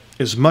improvement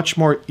is much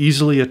more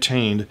easily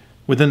attained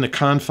within the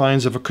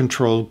confines of a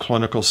controlled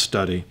clinical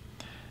study.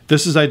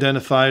 This is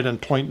identified on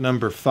point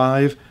number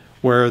 5,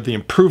 where the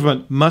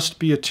improvement must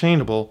be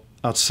attainable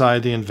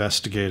outside the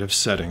investigative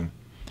setting.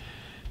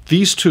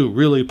 These two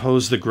really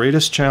pose the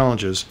greatest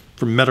challenges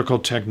for medical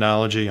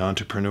technology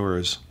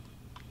entrepreneurs.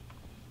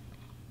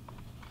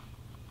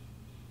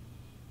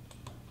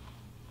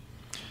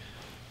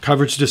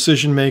 Coverage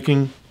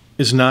decision-making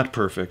is not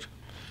perfect,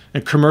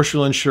 and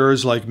commercial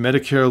insurers like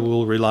Medicare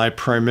will rely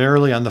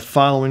primarily on the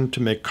following to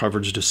make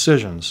coverage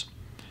decisions: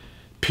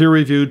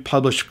 peer-reviewed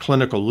published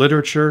clinical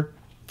literature,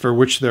 for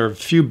which there are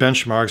few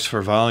benchmarks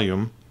for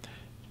volume,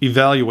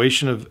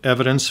 evaluation of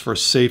evidence for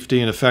safety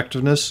and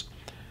effectiveness,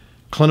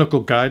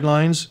 clinical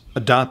guidelines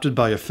adopted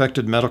by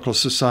affected medical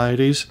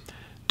societies,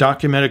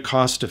 documented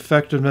cost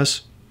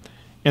effectiveness,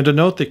 and a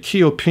note that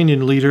key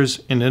opinion leaders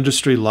in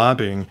industry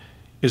lobbying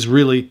is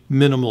really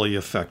minimally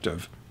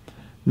effective.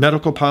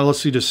 Medical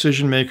policy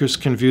decision makers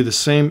can view the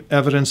same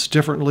evidence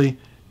differently,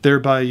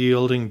 thereby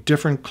yielding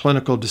different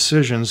clinical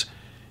decisions,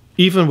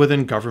 even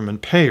within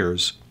government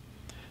payers.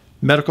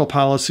 Medical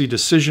policy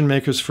decision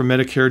makers for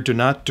Medicare do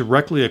not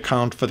directly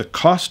account for the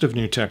cost of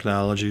new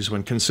technologies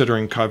when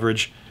considering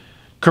coverage.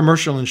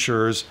 Commercial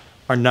insurers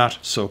are not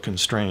so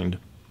constrained.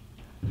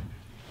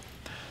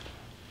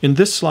 In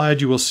this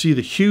slide, you will see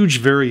the huge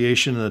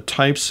variation in the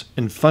types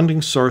and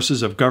funding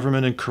sources of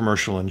government and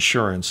commercial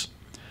insurance.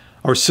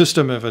 Our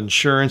system of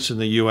insurance in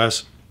the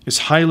U.S.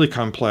 is highly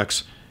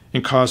complex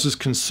and causes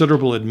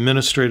considerable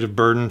administrative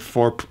burden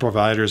for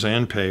providers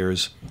and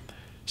payers.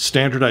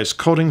 Standardized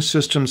coding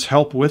systems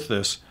help with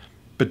this,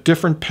 but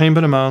different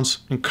payment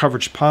amounts and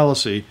coverage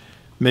policy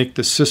make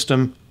the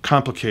system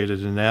complicated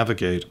to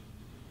navigate.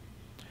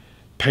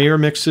 Payer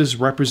mixes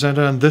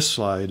represented on this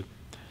slide.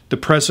 The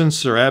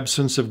presence or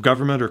absence of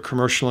government or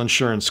commercial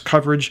insurance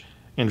coverage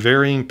and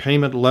varying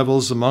payment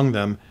levels among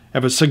them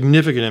have a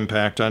significant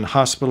impact on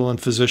hospital and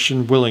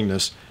physician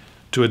willingness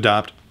to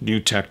adopt new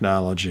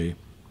technology.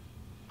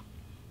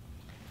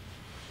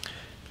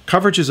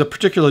 Coverage is a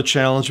particular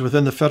challenge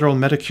within the federal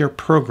Medicare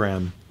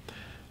program.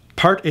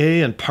 Part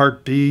A and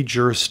Part B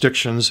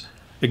jurisdictions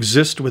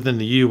exist within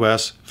the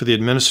U.S. for the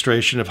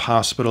administration of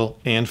hospital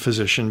and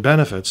physician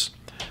benefits.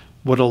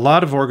 What a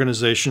lot of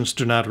organizations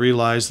do not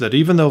realize that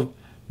even though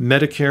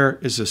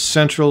Medicare is a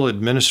central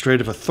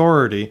administrative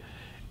authority,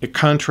 it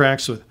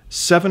contracts with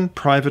 7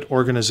 private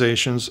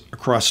organizations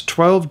across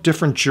 12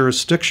 different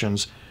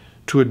jurisdictions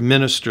to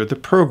administer the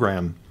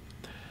program.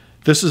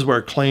 This is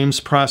where claims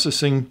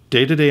processing,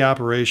 day-to-day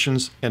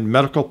operations, and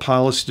medical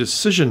policy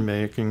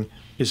decision-making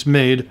is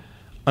made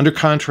under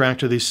contract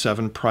to these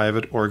 7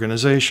 private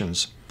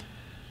organizations.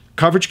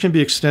 Coverage can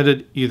be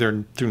extended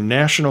either through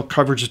national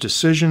coverage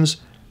decisions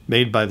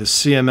made by the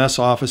CMS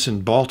office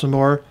in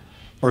Baltimore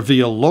or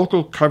via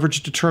local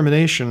coverage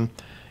determination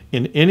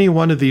in any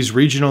one of these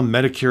regional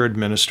Medicare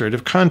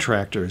administrative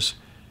contractors,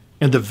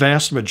 and the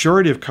vast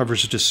majority of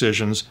coverage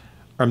decisions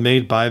are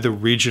made by the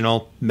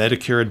regional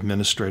Medicare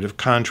administrative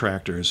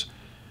contractors.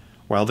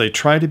 While they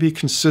try to be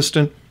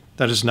consistent,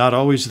 that is not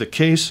always the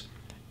case,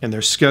 and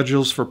their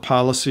schedules for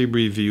policy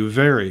review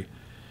vary.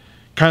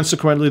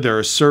 Consequently, there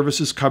are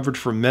services covered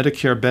for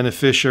Medicare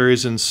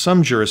beneficiaries in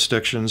some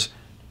jurisdictions,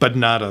 but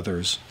not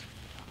others.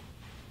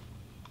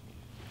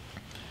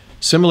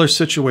 Similar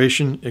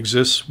situation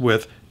exists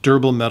with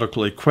durable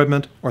medical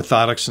equipment,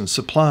 orthotics, and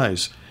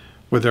supplies,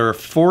 where there are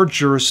 4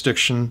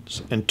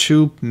 jurisdictions and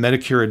 2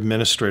 Medicare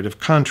administrative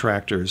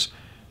contractors.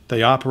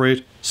 They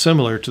operate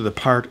similar to the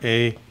Part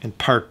A and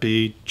Part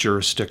B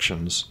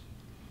jurisdictions.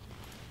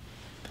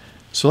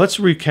 So let's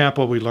recap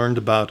what we learned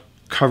about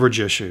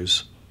coverage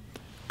issues.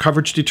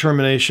 Coverage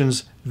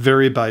determinations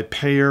vary by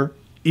payer,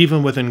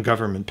 even within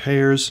government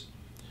payers.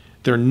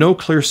 There are no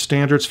clear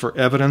standards for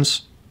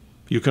evidence.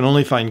 You can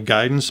only find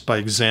guidance by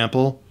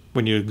example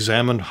when you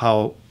examine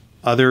how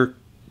other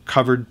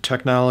covered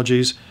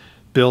technologies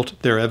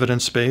built their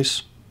evidence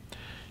base.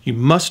 You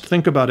must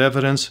think about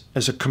evidence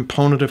as a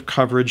component of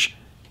coverage,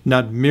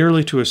 not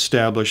merely to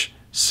establish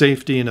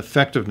safety and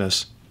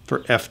effectiveness for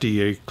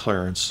FDA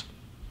clearance.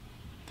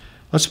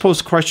 Let's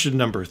pose question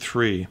number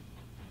 3.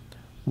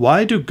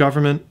 Why do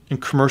government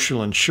and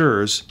commercial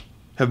insurers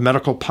have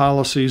medical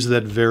policies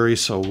that vary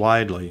so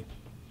widely?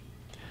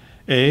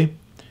 A.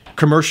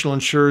 Commercial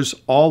insurers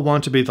all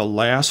want to be the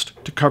last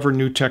to cover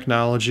new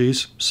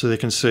technologies so they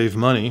can save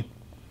money.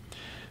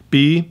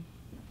 B.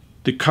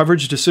 The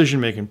coverage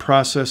decision-making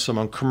process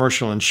among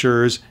commercial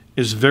insurers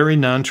is very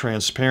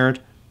non-transparent,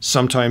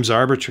 sometimes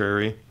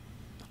arbitrary.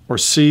 Or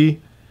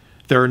C.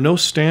 There are no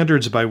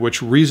standards by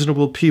which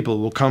reasonable people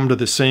will come to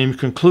the same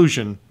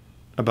conclusion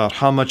about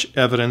how much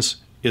evidence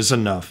is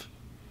enough.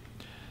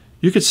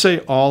 You could say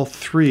all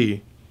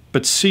 3,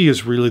 but C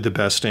is really the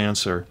best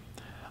answer.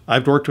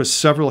 I've worked with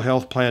several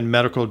health plan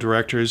medical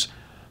directors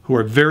who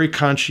are very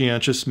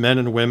conscientious men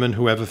and women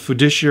who have a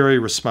fiduciary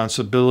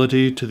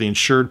responsibility to the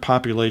insured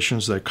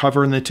populations they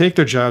cover, and they take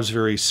their jobs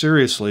very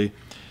seriously,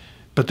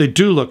 but they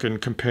do look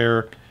and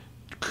compare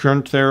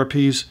current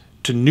therapies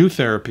to new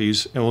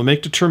therapies and will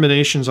make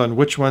determinations on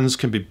which ones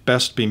can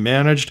best be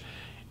managed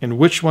and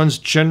which ones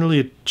generally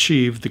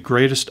achieve the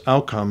greatest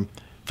outcome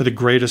for the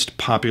greatest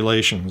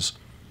populations.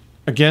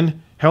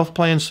 Again, health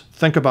plans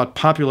think about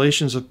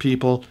populations of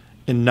people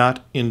and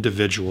not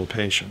individual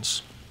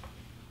patients.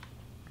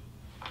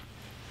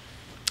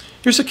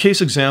 Here's a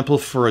case example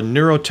for a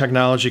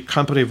neurotechnology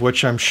company of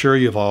which I'm sure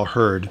you've all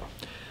heard.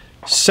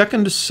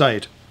 Second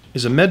Sight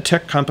is a med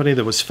tech company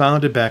that was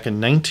founded back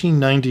in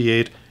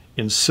 1998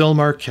 in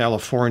Sylmar,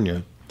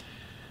 California.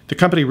 The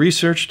company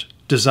researched,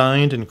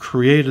 designed, and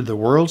created the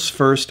world's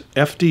first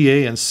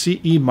FDA and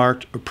CE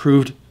marked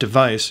approved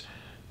device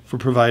for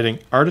providing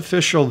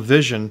artificial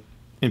vision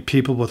in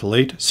people with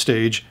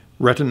late-stage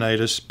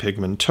retinitis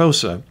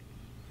pigmentosa.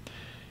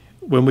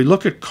 When we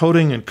look at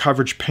coding and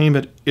coverage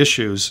payment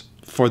issues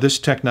for this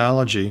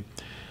technology,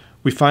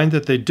 we find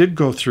that they did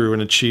go through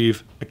and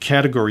achieve a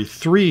Category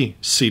 3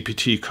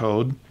 CPT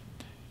code.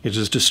 It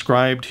is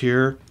described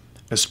here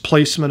as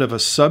placement of a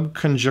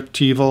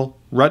subconjunctival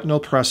retinal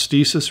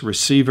prosthesis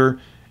receiver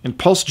and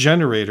pulse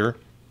generator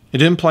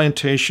and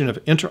implantation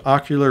of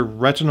intraocular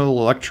retinal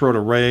electrode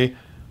array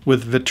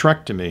with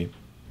vitrectomy.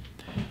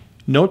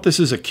 Note this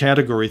is a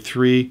Category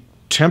 3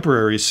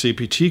 temporary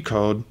CPT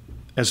code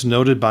as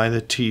noted by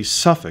the T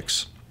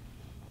suffix.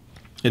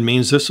 It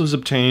means this was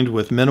obtained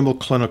with minimal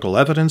clinical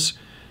evidence,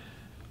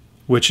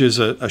 which is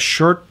a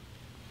short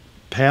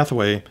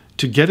pathway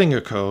to getting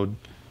a code,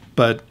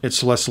 but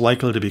it's less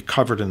likely to be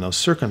covered in those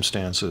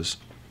circumstances.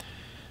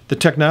 The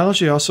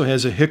technology also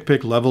has a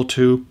HCPCS Level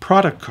 2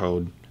 product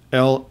code,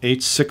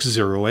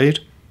 L8608,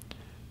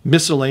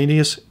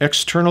 miscellaneous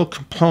external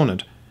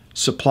component,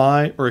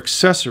 supply, or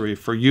accessory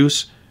for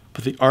use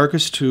with the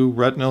Argus 2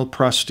 retinal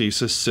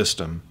prosthesis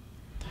system.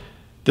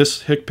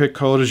 This HCPCS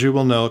code, as you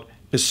will note,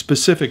 is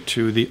specific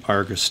to the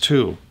Argus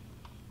 2.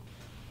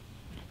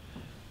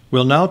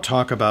 We'll now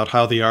talk about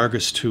how the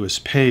Argus 2 is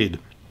paid.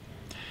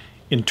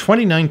 In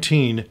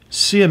 2019,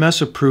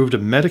 CMS approved a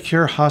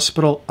Medicare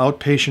hospital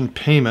outpatient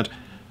payment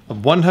of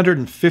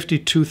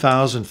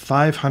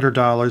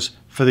 $152,500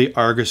 for the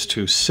Argus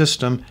 2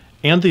 system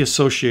and the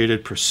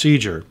associated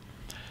procedure.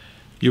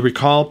 You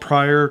recall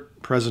prior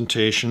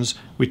presentations,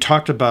 we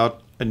talked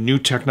about a new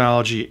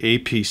technology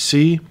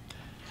APC.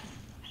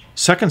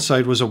 Second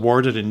Sight was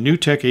awarded a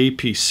NeuroTech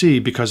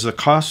APC because the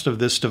cost of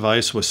this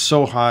device was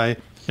so high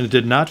and it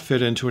did not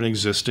fit into an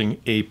existing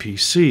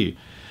APC.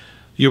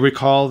 You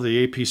recall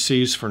the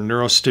APCs for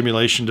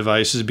neurostimulation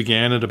devices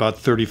began at about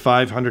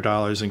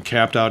 $3,500 and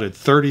capped out at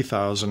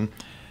 $30,000.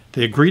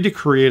 They agreed to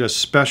create a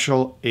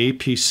special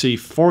APC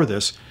for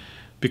this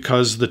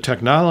because the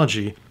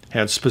technology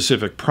had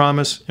specific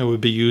promise and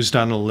would be used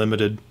on a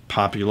limited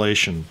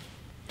population.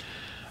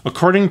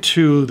 According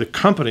to the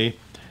company,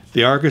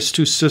 the Argus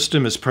 2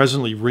 system is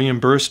presently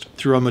reimbursed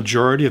through a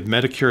majority of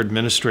Medicare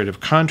administrative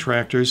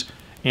contractors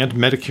and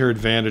Medicare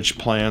Advantage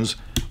plans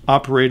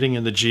operating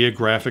in the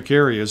geographic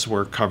areas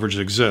where coverage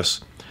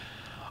exists.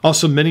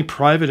 Also, many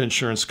private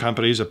insurance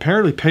companies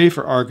apparently pay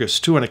for Argus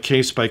 2 on a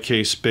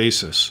case-by-case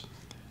basis.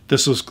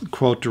 This was a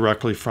quote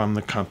directly from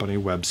the company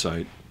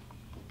website.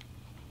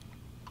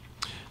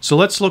 So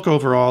let's look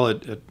overall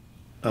at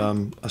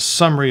a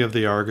summary of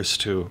the Argus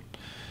 2.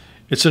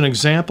 It's an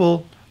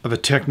example of a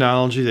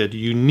technology that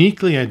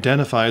uniquely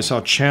identifies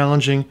how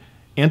challenging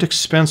and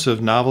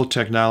expensive novel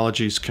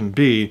technologies can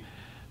be,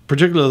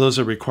 particularly those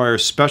that require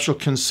special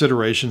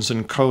considerations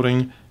in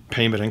coding,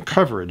 payment, and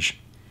coverage.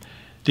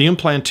 The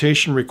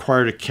implantation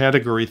required a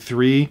Category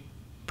 3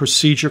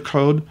 procedure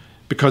code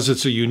because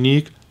it's a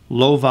unique,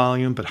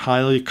 low-volume but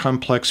highly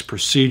complex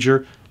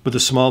procedure with a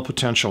small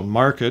potential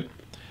market.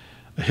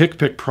 A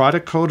HCPCS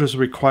product code is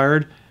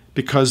required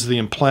because of the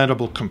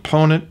implantable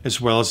component as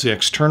well as the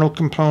external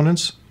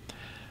components.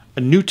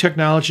 A new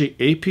technology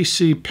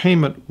APC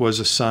payment was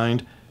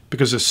assigned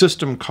because the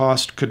system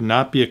cost could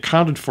not be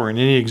accounted for in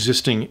any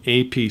existing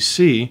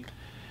APC,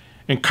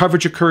 and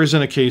coverage occurs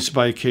on a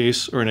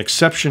case-by-case or an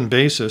exception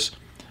basis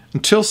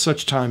until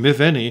such time, if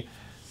any,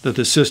 that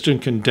the system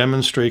can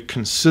demonstrate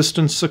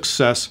consistent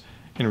success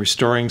in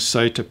restoring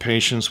sight to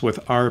patients with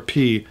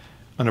RP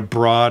on a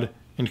broad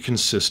and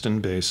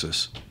consistent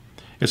basis.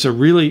 It's a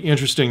really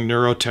interesting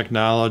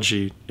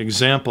neurotechnology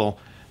example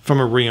from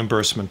a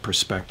reimbursement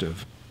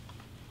perspective.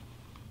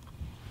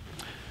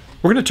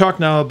 We're going to talk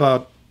now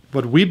about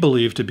what we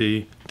believe to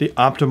be the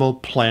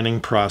optimal planning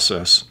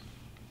process.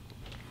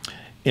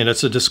 And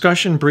it's a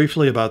discussion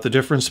briefly about the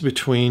difference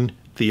between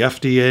the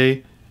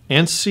FDA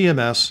and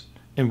CMS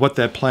and what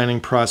that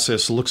planning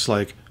process looks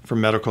like for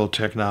medical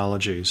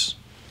technologies.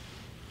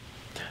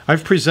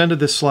 I've presented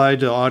this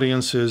slide to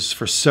audiences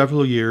for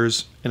several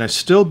years, and I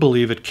still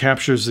believe it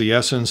captures the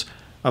essence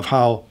of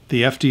how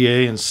the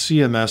FDA and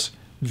CMS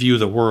view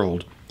the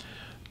world.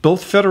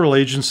 Both federal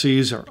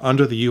agencies are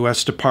under the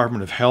U.S.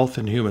 Department of Health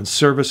and Human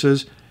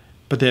Services,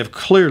 but they have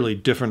clearly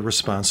different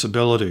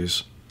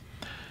responsibilities.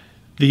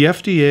 The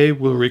FDA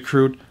will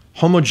recruit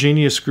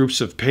homogeneous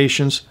groups of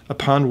patients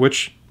upon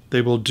which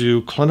they will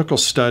do clinical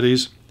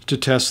studies to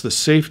test the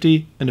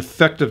safety and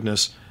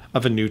effectiveness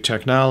of a new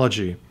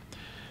technology.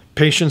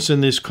 Patients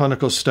in these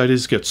clinical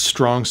studies get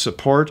strong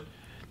support.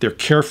 They're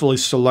carefully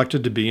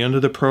selected to be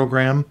into the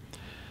program.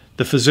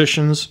 The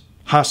physicians,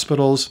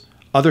 hospitals,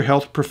 other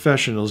health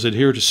professionals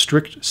adhere to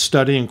strict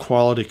study and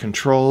quality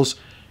controls,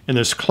 and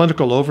there's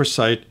clinical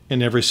oversight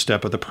in every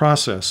step of the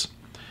process.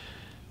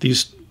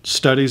 These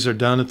studies are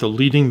done at the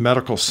leading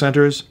medical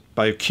centers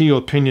by key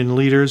opinion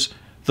leaders,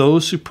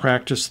 those who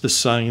practice the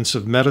science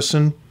of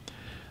medicine.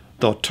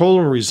 The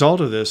total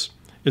result of this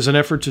is an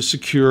effort to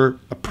secure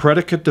a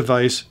predicate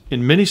device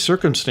in many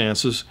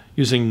circumstances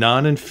using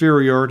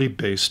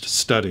non-inferiority-based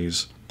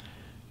studies.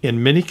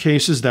 In many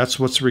cases, that's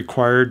what's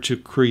required to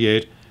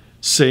create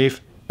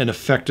safe and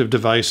effective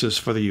devices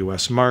for the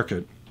U.S.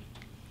 market.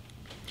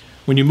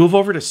 When you move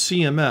over to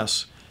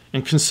CMS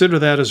and consider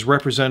that as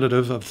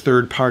representative of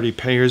third-party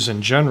payers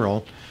in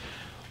general,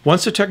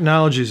 once a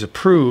technology is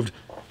approved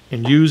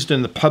and used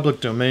in the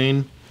public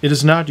domain, it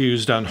is not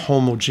used on a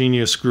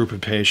homogeneous group of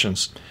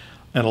patients.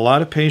 And a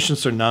lot of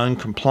patients are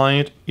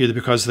non-compliant, either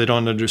because they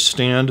don't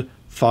understand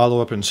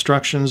follow-up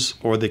instructions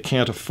or they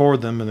can't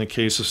afford them in the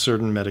case of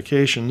certain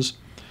medications.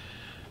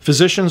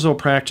 Physicians will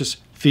practice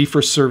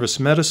fee-for-service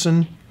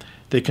medicine.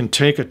 They can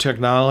take a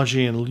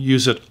technology and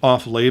use it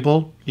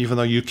off-label, even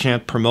though you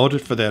can't promote it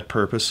for that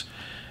purpose.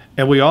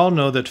 And we all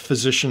know that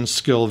physician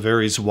skill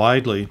varies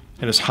widely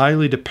and is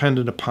highly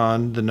dependent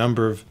upon the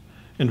number of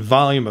and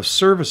volume of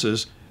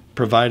services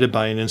provided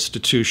by an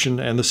institution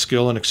and the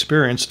skill and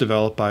experience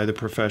developed by the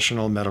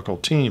professional medical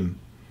team.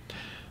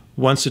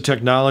 Once the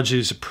technology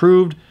is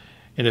approved,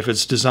 and if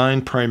it's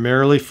designed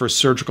primarily for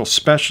surgical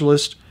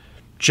specialists,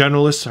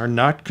 generalists are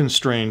not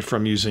constrained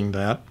from using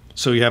that.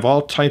 So you have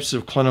all types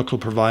of clinical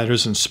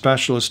providers and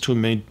specialists who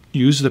may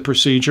use the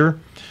procedure,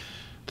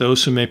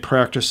 those who may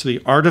practice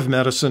the art of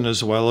medicine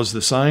as well as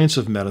the science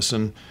of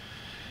medicine.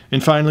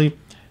 And finally,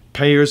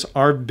 payers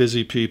are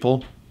busy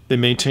people. They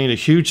maintain a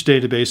huge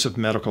database of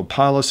medical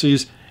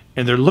policies,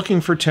 and they're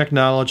looking for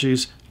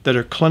technologies that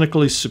are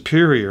clinically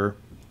superior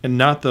and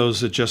not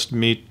those that just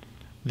meet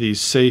the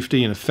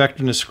safety and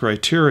effectiveness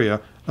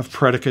criteria of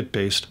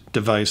predicate-based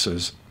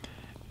devices.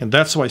 And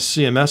that's why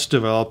CMS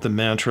developed the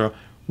mantra,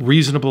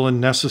 reasonable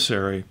and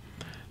necessary,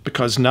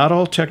 because not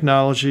all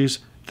technologies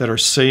that are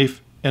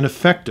safe and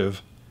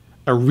effective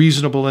are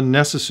reasonable and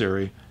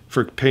necessary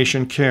for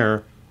patient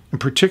care, and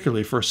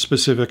particularly for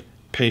specific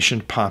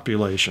patient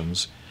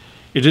populations.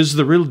 It is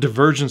the real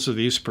divergence of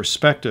these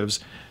perspectives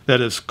that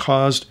has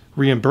caused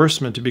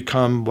reimbursement to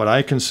become what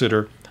I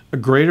consider a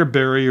greater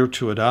barrier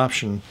to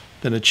adoption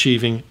than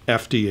achieving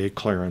FDA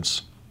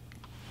clearance.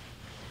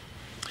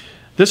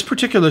 This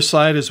particular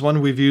slide is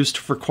one we've used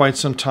for quite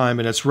some time,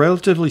 and it's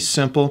relatively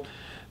simple,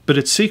 but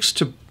it seeks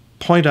to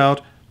point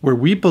out where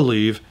we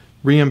believe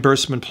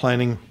reimbursement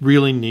planning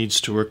really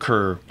needs to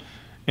occur.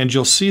 And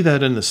you'll see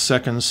that in the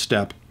second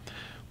step.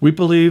 We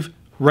believe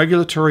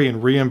regulatory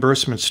and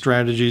reimbursement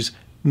strategies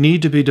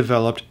need to be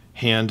developed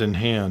hand in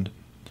hand.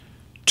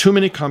 Too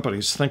many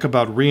companies think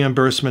about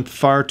reimbursement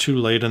far too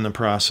late in the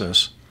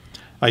process.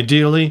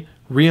 Ideally,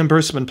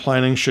 reimbursement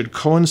planning should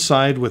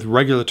coincide with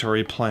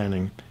regulatory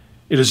planning.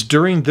 It is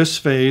during this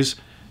phase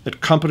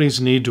that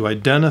companies need to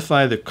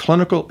identify the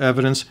clinical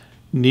evidence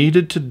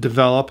needed to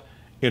develop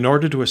in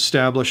order to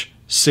establish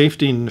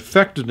safety and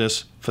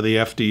effectiveness for the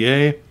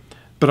FDA,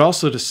 but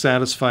also to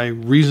satisfy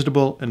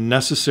reasonable and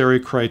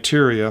necessary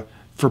criteria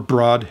for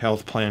broad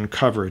health plan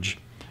coverage.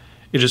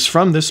 It is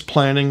from this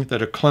planning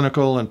that a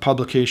clinical and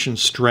publication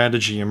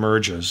strategy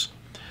emerges.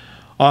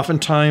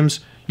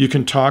 Oftentimes, you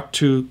can talk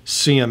to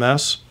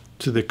CMS,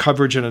 to the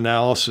coverage and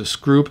analysis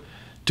group,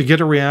 to get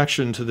a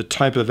reaction to the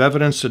type of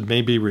evidence that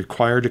may be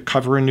required to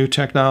cover a new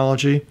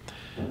technology.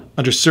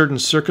 Under certain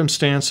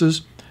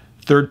circumstances,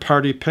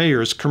 third-party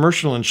payers,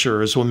 commercial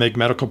insurers, will make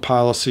medical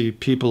policy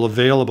people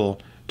available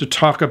to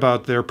talk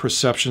about their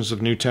perceptions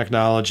of new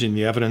technology and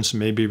the evidence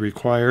may be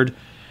required.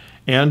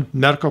 And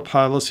medical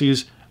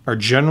policies are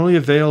generally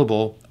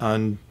available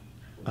on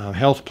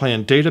health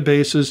plan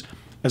databases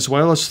as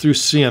well as through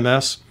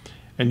CMS,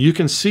 and you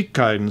can seek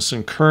guidance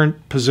and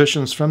current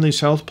positions from these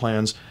health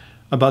plans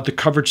about the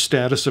coverage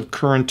status of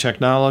current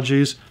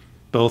technologies,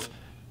 both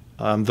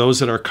those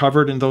that are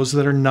covered and those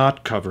that are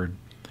not covered.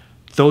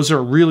 Those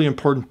are really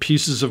important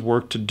pieces of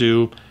work to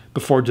do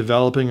before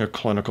developing a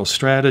clinical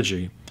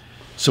strategy.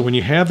 So when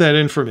you have that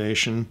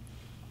information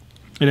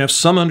and have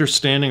some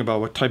understanding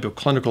about what type of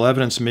clinical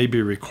evidence may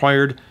be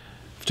required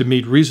to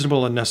meet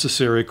reasonable and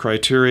necessary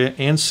criteria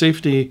and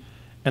safety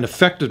and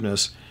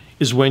effectiveness,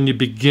 is when you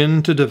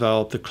begin to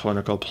develop the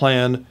clinical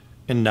plan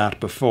and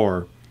not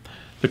before.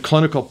 The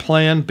clinical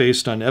plan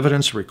based on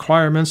evidence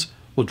requirements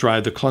will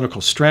drive the clinical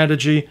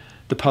strategy,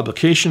 the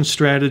publication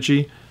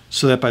strategy,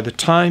 so that by the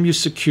time you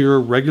secure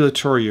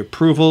regulatory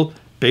approval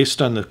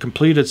based on the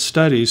completed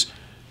studies,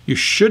 you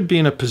should be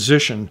in a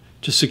position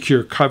to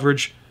secure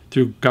coverage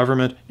through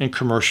government and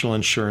commercial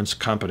insurance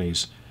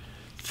companies.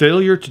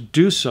 Failure to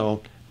do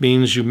so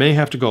means you may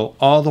have to go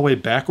all the way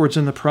backwards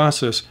in the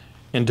process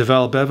and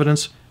develop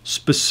evidence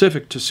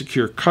specific to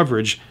secure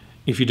coverage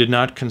if you did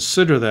not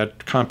consider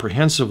that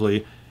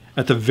comprehensively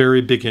at the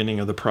very beginning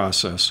of the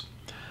process.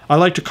 I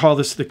like to call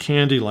this the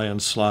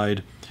Candyland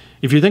slide.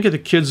 If you think of the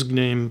kids'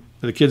 game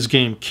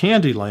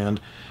Candyland,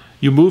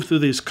 you move through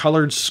these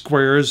colored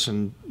squares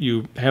and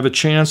you have a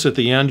chance at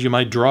the end you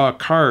might draw a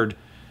card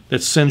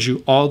that sends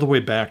you all the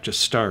way back to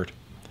start.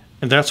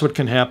 And that's what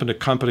can happen to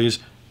companies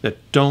that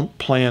don't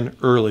plan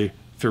early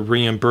for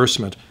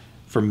reimbursement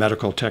for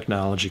medical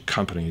technology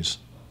companies.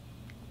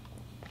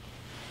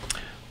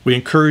 We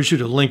encourage you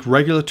to link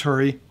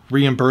regulatory,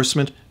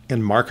 reimbursement,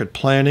 and market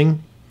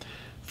planning.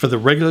 For the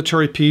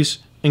regulatory piece,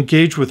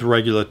 engage with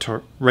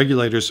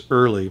regulators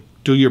early.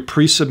 Do your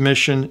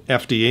pre-submission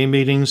FDA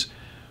meetings.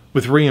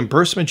 With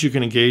reimbursement, you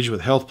can engage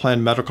with health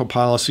plan medical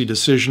policy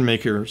decision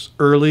makers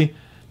early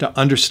to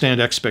understand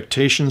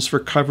expectations for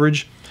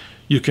coverage.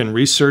 You can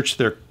research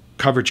their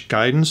coverage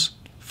guidance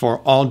for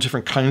all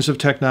different kinds of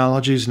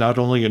technologies, not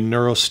only in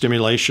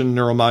neurostimulation,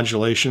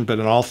 neuromodulation, but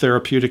in all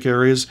therapeutic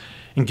areas,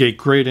 and get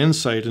great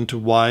insight into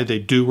why they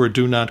do or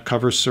do not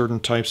cover certain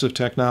types of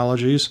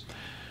technologies.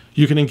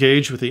 You can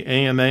engage with the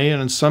AMA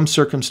and in some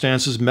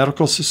circumstances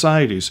medical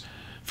societies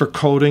for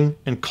coding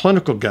and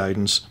clinical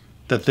guidance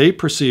that they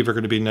perceive are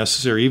going to be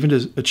necessary even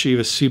to achieve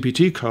a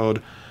CPT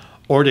code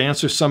or to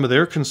answer some of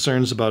their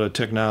concerns about a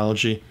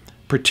technology,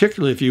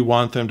 particularly if you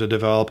want them to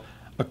develop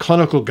a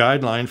clinical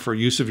guideline for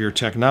use of your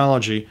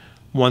technology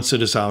once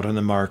it is out in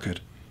the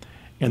market.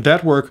 And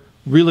that work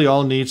really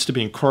all needs to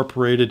be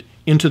incorporated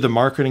into the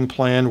marketing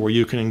plan where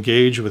you can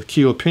engage with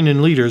key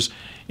opinion leaders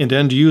and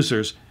end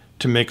users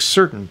to make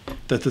certain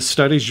that the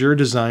studies you're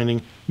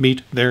designing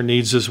meet their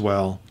needs as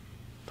well.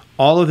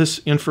 All of this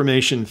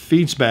information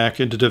feeds back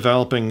into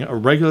developing a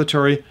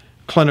regulatory,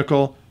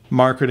 clinical,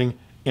 marketing,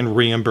 and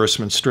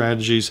reimbursement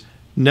strategies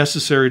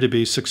necessary to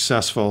be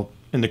successful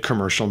in the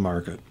commercial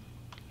market.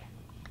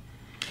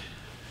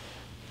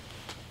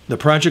 The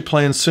project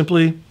plan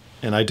simply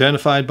and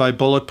identified by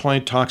bullet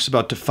point talks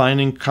about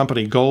defining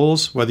company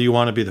goals, whether you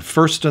want to be the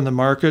first in the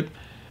market,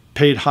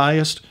 paid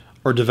highest,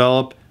 or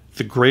develop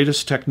the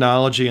greatest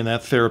technology in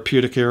that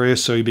therapeutic area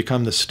so you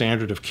become the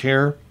standard of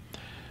care.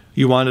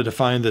 You want to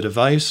define the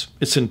device,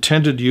 its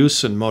intended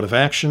use and mode of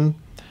action,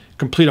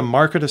 complete a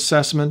market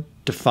assessment,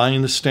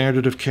 define the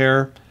standard of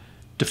care,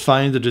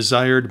 define the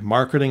desired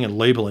marketing and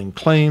labeling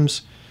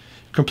claims,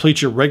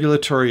 complete your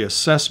regulatory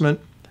assessment,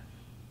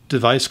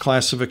 device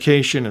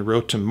classification and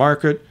route to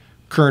market,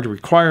 current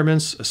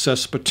requirements,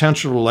 assess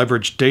potential to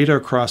leverage data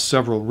across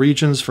several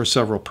regions for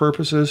several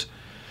purposes,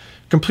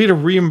 complete a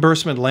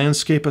reimbursement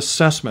landscape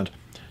assessment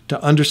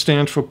to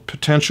understand for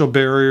potential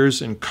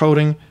barriers in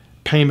coding,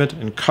 payment,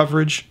 and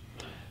coverage,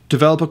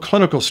 develop a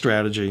clinical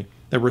strategy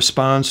that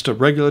responds to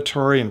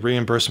regulatory and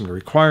reimbursement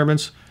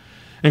requirements,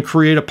 and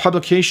create a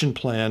publication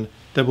plan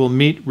that will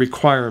meet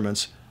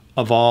requirements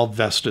of all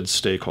vested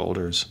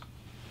stakeholders.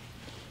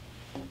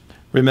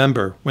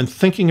 Remember, when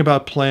thinking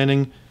about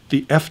planning,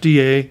 the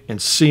FDA and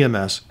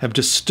CMS have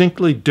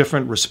distinctly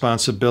different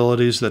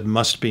responsibilities that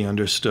must be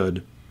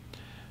understood.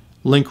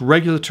 Link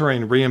regulatory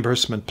and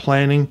reimbursement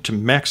planning to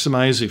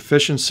maximize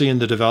efficiency in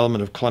the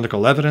development of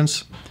clinical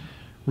evidence.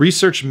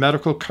 Research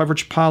medical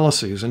coverage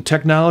policies and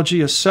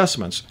technology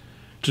assessments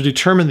to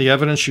determine the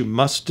evidence you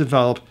must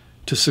develop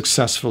to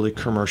successfully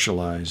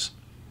commercialize.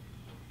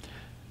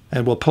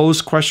 And we'll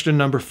pose question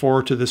number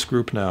 4 to this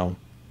group now.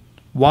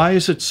 Why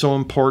is it so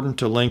important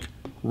to link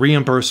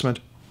reimbursement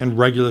and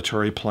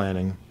regulatory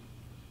planning?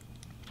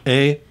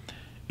 A,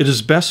 it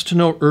is best to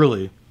know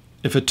early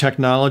if a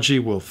technology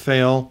will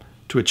fail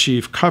to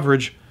achieve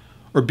coverage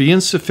or be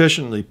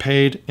insufficiently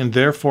paid and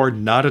therefore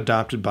not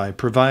adopted by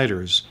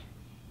providers.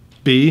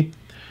 B.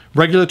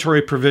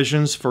 Regulatory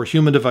provisions for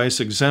human device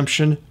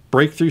exemption,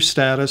 breakthrough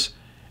status,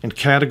 and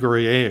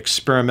Category A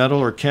experimental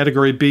or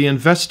Category B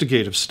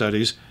investigative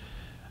studies,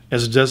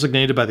 as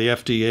designated by the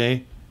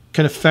FDA,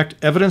 can affect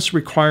evidence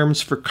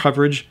requirements for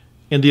coverage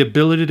and the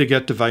ability to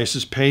get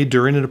devices paid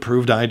during an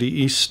approved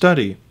IDE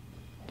study.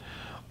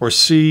 Or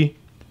C.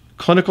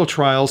 Clinical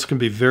trials can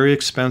be very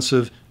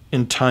expensive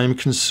and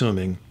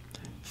time-consuming.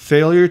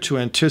 Failure to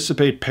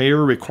anticipate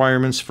payer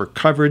requirements for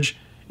coverage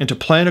and to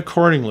plan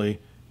accordingly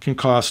can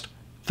cost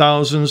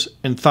thousands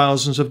and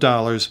thousands of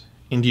dollars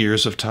and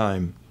years of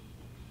time.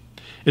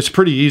 It's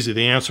pretty easy.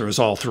 The answer is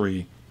all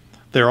three.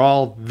 They're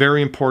all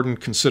very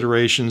important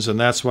considerations, and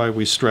that's why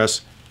we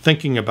stress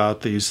thinking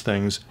about these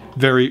things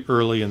very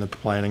early in the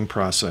planning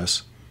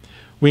process.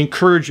 We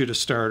encourage you to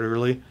start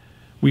early.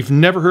 We've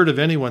never heard of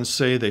anyone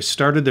say they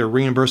started their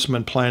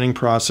reimbursement planning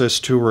process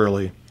too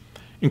early.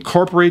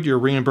 Incorporate your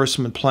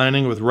reimbursement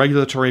planning with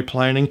regulatory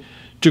planning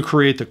to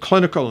create the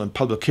clinical and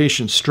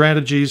publication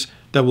strategies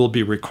that will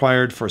be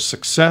required for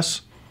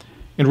success.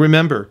 And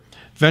remember,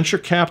 venture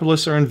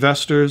capitalists are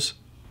investors,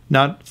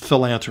 not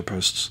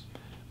philanthropists.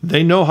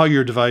 They know how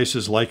your device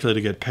is likely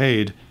to get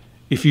paid.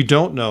 If you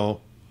don't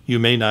know, you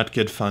may not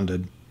get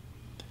funded.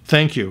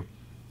 Thank you,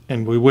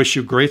 and we wish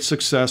you great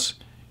success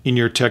in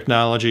your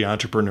technology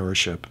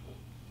entrepreneurship.